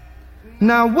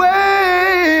 Now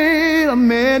wait a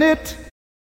minute.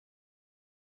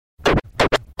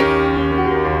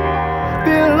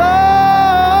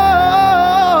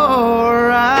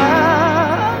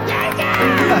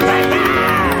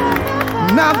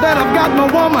 Now that I've got my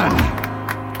woman,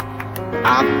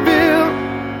 I feel,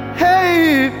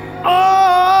 hey,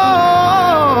 all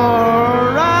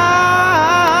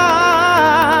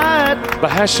right.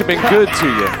 But has she been good to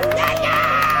you?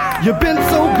 You've been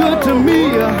so good to me.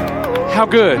 How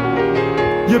good?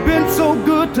 You've been so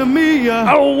good to me.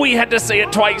 Oh, we had to say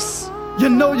it twice. You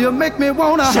know you make me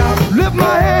wanna lift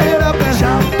my head up and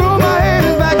throw my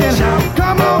hands back and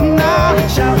come on now,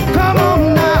 come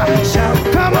on now,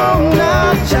 come on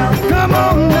now, come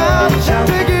on now,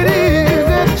 take it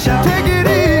easy, take it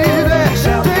easy,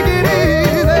 take it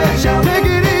easy, take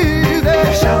it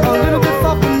easy, a little bit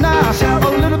softer now,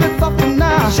 a little bit softer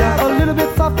now, a little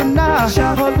bit softer now, a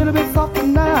little bit softer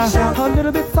now, a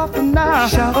little bit softer now,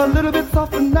 a little bit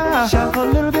softer now, a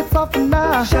little bit softer now,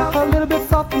 a little bit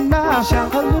softer now,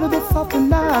 a little bit softer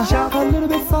now, a little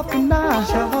bit softer now,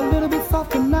 a little bit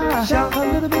softer now, a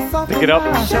little bit softer. Pick it up. A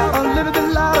little bit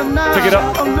louder now. Pick it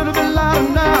up. A little bit louder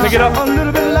now. Pick it up. A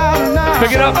little bit louder now.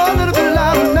 Pick it up. A little bit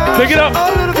louder now. Pick it up. A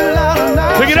little bit louder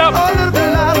now. Pick it up. A little bit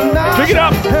louder now. Pick it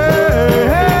up. Hey,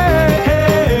 hey,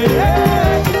 hey, hey, hey,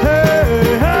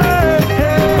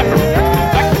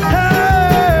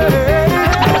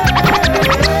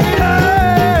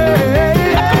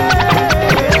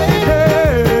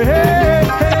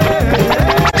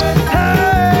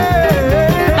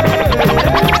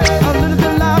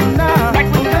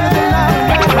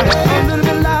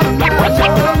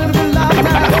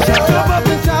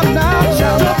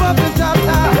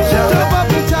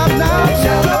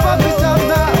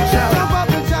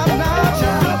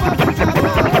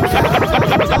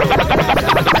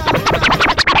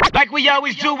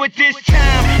 always do it this time.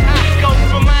 I go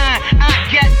for mine, I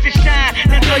got to shine.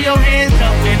 Now throw your hands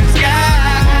up in the sky.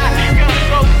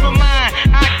 Go for mine,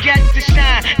 I got to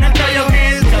shine. Now throw your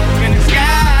hands up in the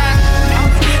sky.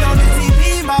 I'ma get on the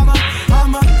TV, mama.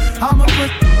 I'ma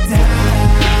put it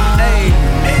down. Hey,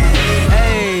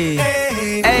 hey,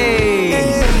 hey,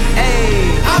 hey, hey.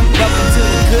 Welcome to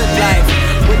the good life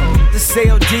with the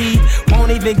CLD.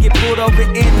 Won't even get pulled over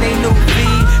in they new V.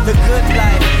 The good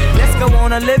life. Let's go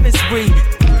on a living spree.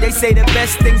 They say the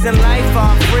best things in life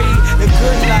are free. The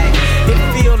good life. It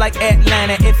feel like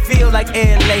Atlanta. It feel like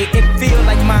LA. It feel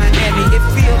like Miami. It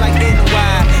feel like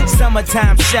NY.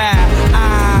 Summertime shy.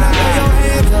 Now throw your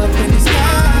hands up in the sky.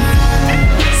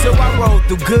 So I roll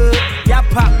through good. Y'all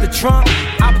pop the trunk.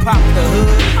 I pop the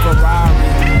hood. Ferrari.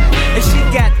 And she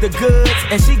got the goods.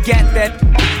 And she got that.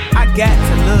 I got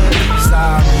to look.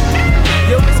 Sorry.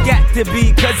 Yo, it's got to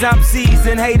be, cause I'm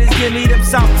seasoned. Haters give me them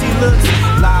salty looks.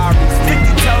 Lowry's 50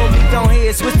 told me, don't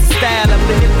hear, switch the style up.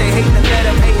 And if they hate, then let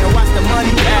them hate and watch the money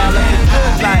pile up. It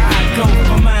looks like I go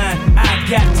for mine, I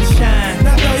got to shine.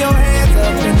 Now throw your hands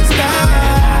up in the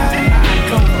sky. I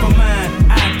go for mine,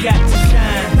 I got to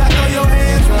shine. Now throw your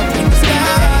hands up in the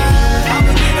sky.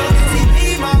 I'ma get on the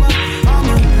TV, mama.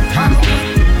 I'ma put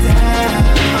it down.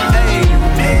 Hey,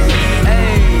 hey,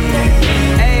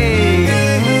 hey,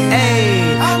 hey.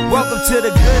 Welcome to the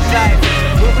good life,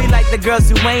 where we like the girls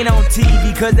who ain't on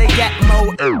TV, cause they got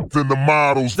more than the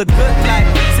models. The good life,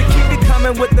 so keep it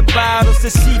coming with the bottles, so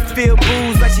she feel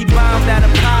booze like she bombed at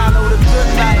Apollo. The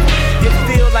good life, it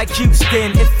feel like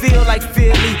Houston, it feel like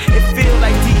Philly, it feel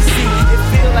like DC, it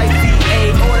feel like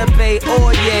VA, or the Bay,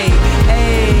 or yay.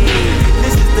 Hey,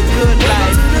 this is the good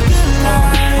life.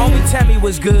 Homie, tell me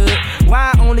what's good.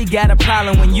 Why I only got a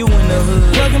problem when you in the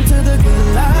hood? Welcome to the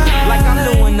good life. Like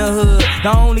I'm doing the hood.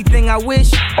 The only thing I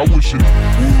wish it. Welcome to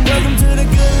the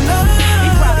good life. He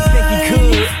probably think he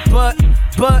could,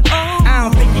 but I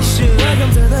don't think he should.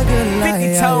 Welcome to the good life.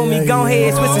 50 told me, go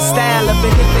ahead, switch the style up.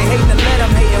 And if they hate, then let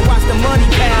them hate and watch the money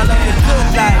pile up. The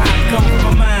good life. I go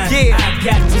for mine. Yeah, I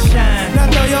got to shine. Now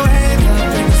throw your hands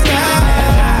up in the sky.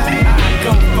 I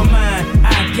go for mine.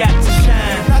 I got to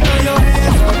shine. Now throw your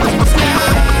hands up in the sky.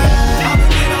 I'ma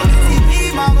get on the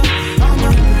TV, mama. I'ma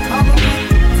put it down.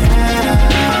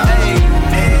 Hey,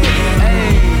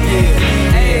 hey,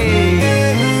 hey,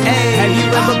 hey. Have you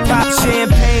ever popped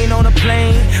champagne on a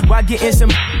plane while getting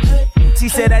some? She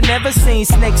said I never seen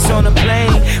snakes on a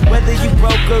plane. Whether you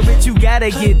broke or rich, you gotta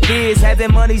get this.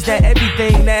 Having money's not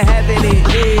everything, that having it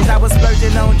is. I was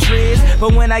splurging on trips,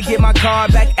 but when I get my car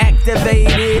back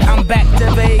activated, I'm back to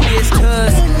Vegas.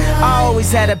 Cause I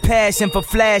always had a passion for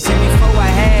flashing. Before I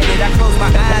had it, I closed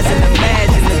my eyes and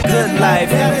imagined the good life.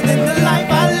 Better than the life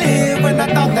I lived when I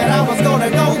thought that I was gonna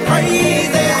go crazy.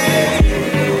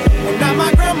 And now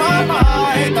my grandmama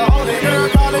ain't the only girl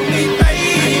calling me baby.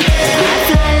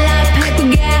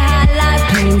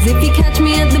 If you catch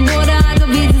me at the border, I got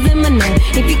visas in my name.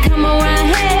 If you come around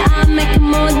here, I'll make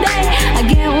them all day. I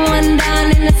get one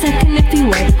down in a second if you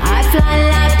wait. I fly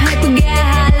like paper, get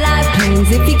high like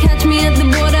planes. If you catch me at the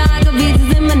border, I got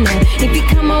visas in my name. If you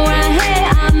come around here,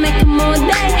 I'll make them all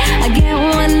day. I get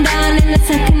one down in a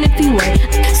second if you wait.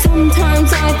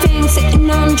 Sometimes I think sitting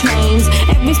on trains.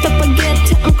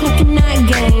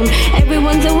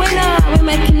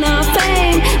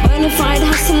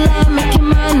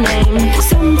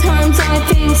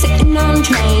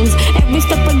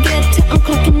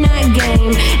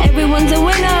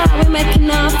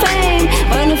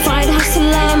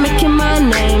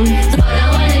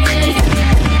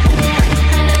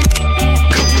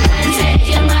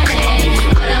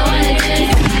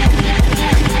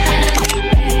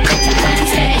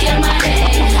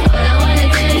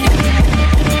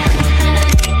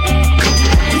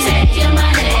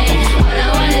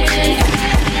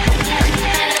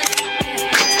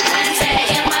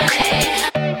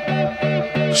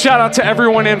 shout out to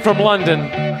everyone in from London.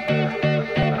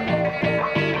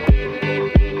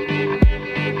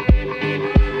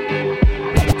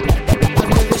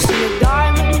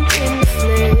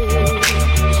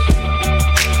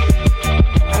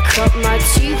 Cut my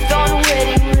teeth on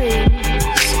wedding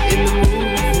rings in the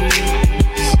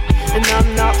movies, and I'm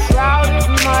not proud of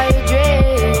my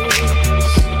address.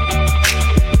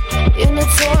 In a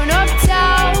torn up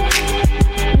town,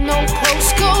 no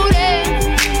postcode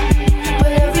envy,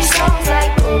 but every song's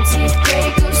like old teeth,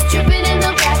 gray goose dripping in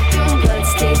the bathroom,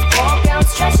 bloodstains, ball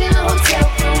gowns, trash in the hotel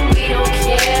room. We don't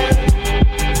care.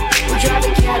 We're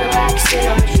driving Cadillacs in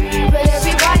our dream, but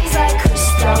everybody's like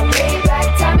crystal, Maybach,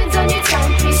 diamonds on your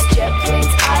timepiece. Jet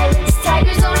planes, islands,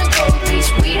 tigers on a gold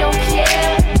leash. We don't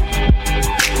care.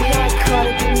 We are caught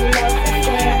up in the love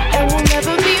affair, and we'll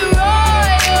never be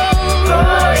royal.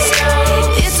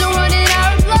 It's a run in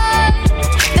our blood.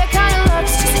 That kind of love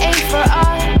just ain't for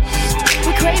us.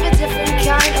 We crave a different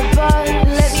kind of buzz.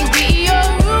 Let me be your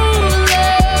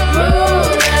ruler.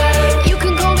 You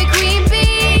can call me Queen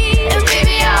Bee, and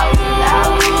baby I'll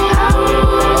rule.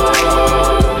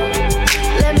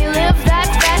 Let me live that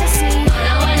fantasy.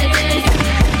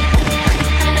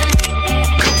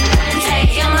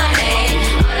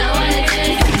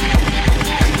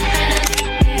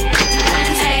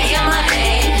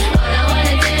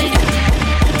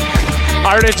 I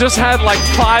already just had like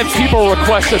 5 people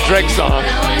request a Drake song.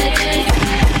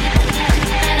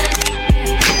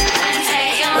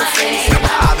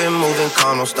 I've been moving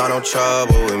calm, don't start no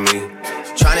trouble with me.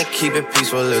 Trying to keep it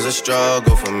peaceful is a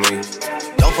struggle for me.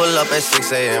 Don't pull up at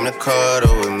 6 a.m. to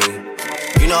cuddle with me.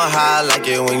 You know how I like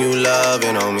it when you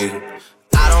loving on me.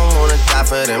 I don't wanna die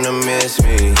for them to miss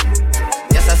me.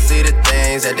 Yes, I see the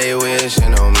things that they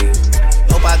wishing on me.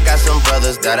 Hope I got some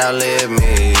brothers that outlive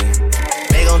me.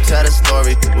 They gon' tell the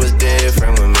story was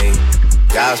different with me.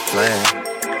 God's plan,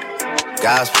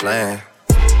 God's plan.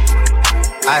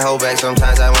 I hold back,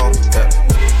 sometimes I won't. Yeah.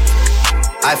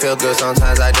 I feel good,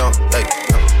 sometimes I don't. Hey,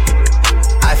 no.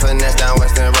 I finesse down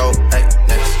Western Road. Hey,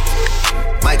 next.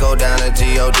 Might go down to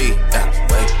G.O.D. Yeah,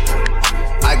 wait.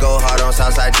 I go hard on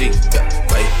Southside G. Yeah,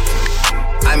 wait.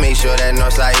 I make sure that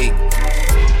Northside E.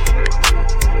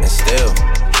 And still,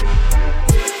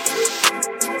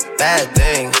 bad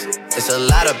things. It's a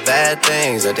lot of bad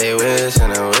things that they wish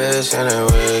and they wish and they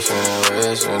wish and they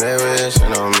wish and they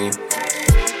wishing on me.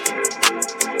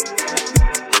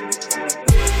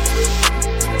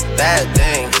 Bad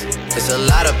things. It's a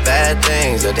lot of bad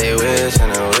things that they wish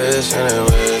and they wish and they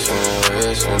wish and they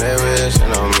wish and they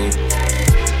wishing on me.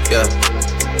 Yeah.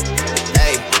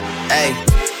 Hey, hey.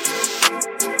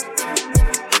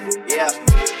 Yeah.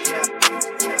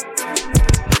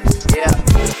 Yeah. Yeah.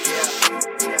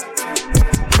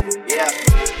 Yeah.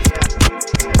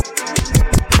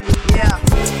 Yeah.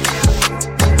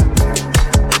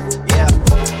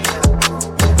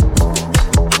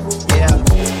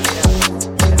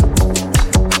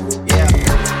 Yeah.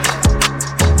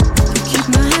 Keep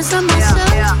my hands on myself.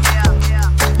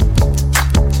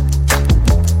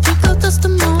 Pick up dust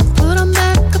them off, put them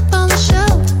back up on the shelf.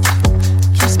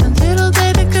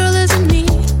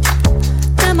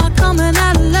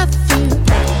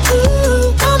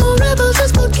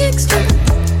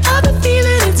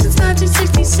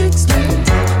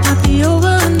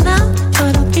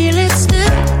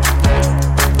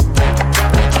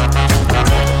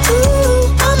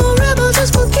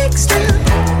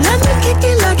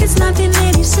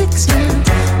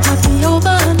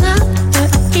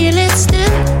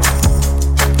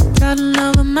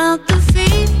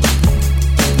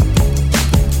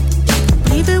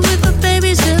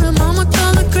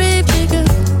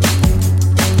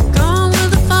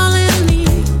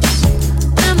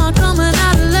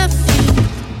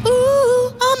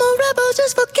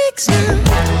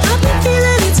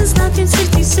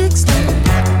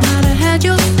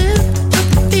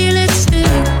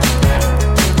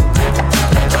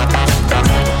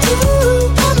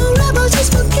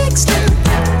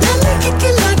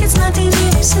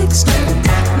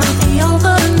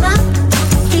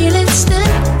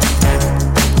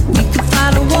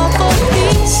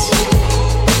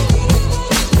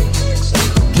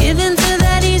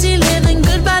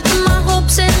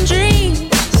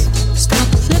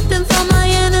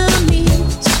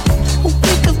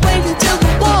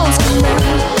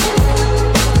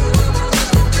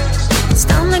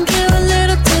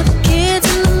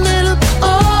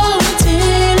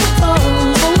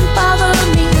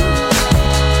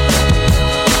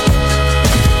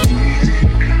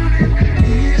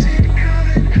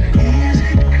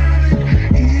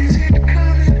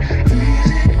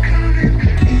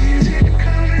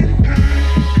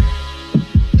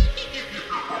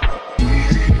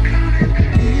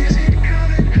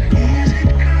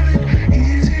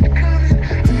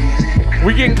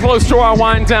 We're getting close to our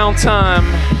wind down time,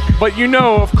 but you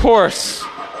know, of course,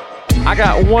 I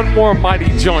got one more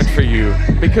mighty joint for you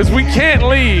because we can't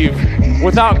leave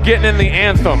without getting in the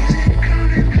anthem.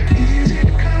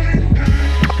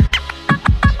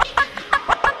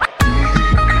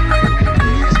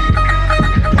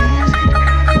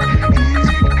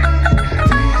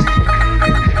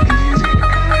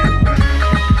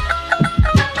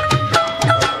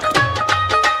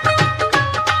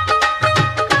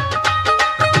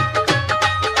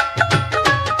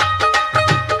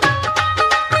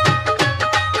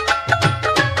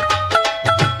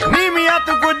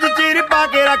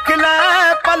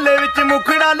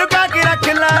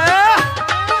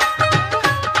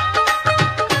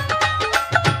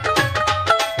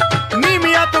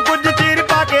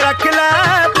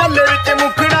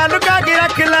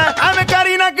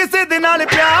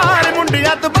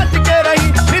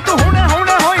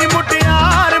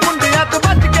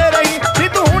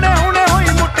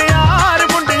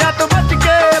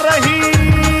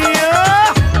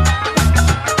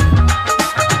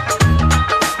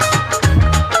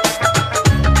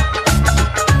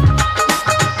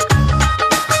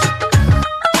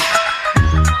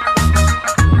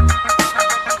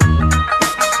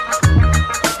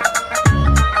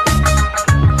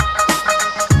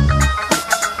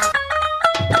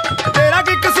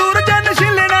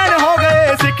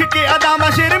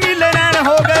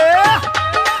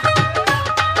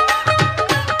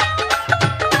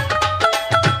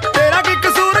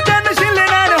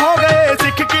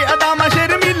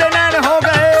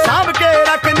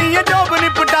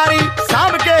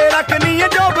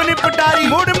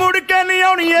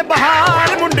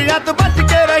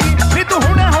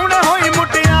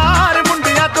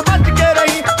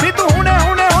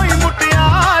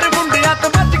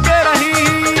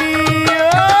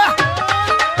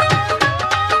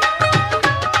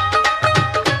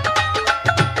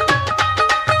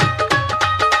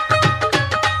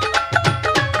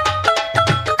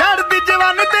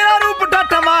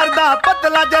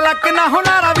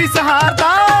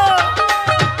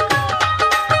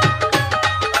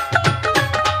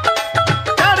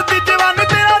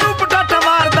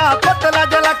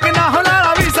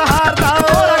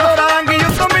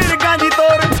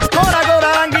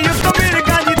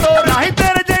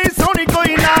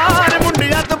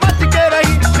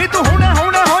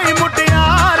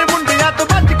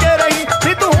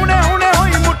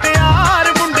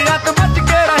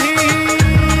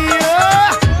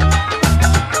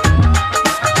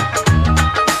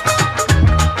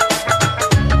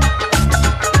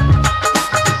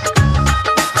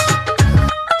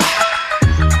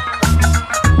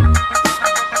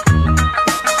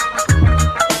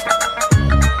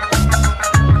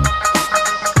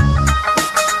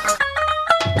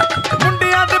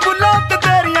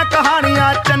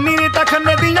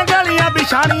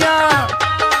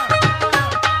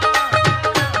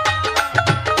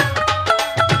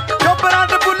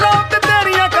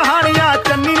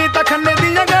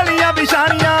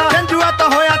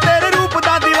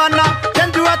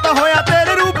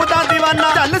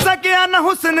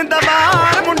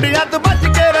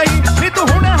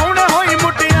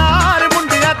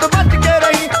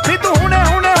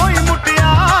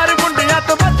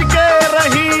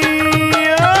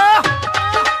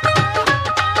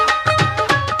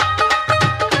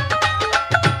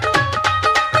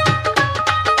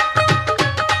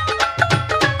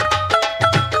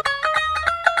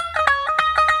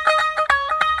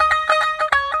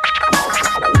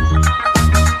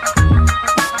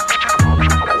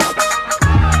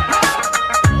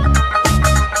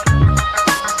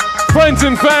 Friends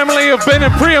and family of Ben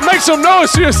and Priya, make some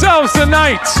noise for yourselves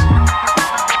tonight.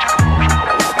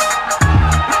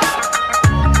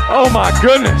 Oh my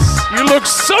goodness, you look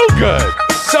so good,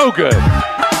 so good.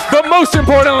 But most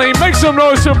importantly, make some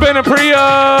noise for Ben and Priya.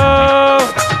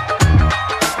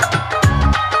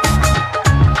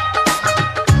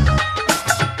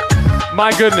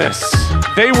 My goodness,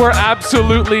 they were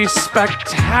absolutely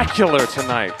spectacular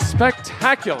tonight,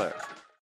 spectacular.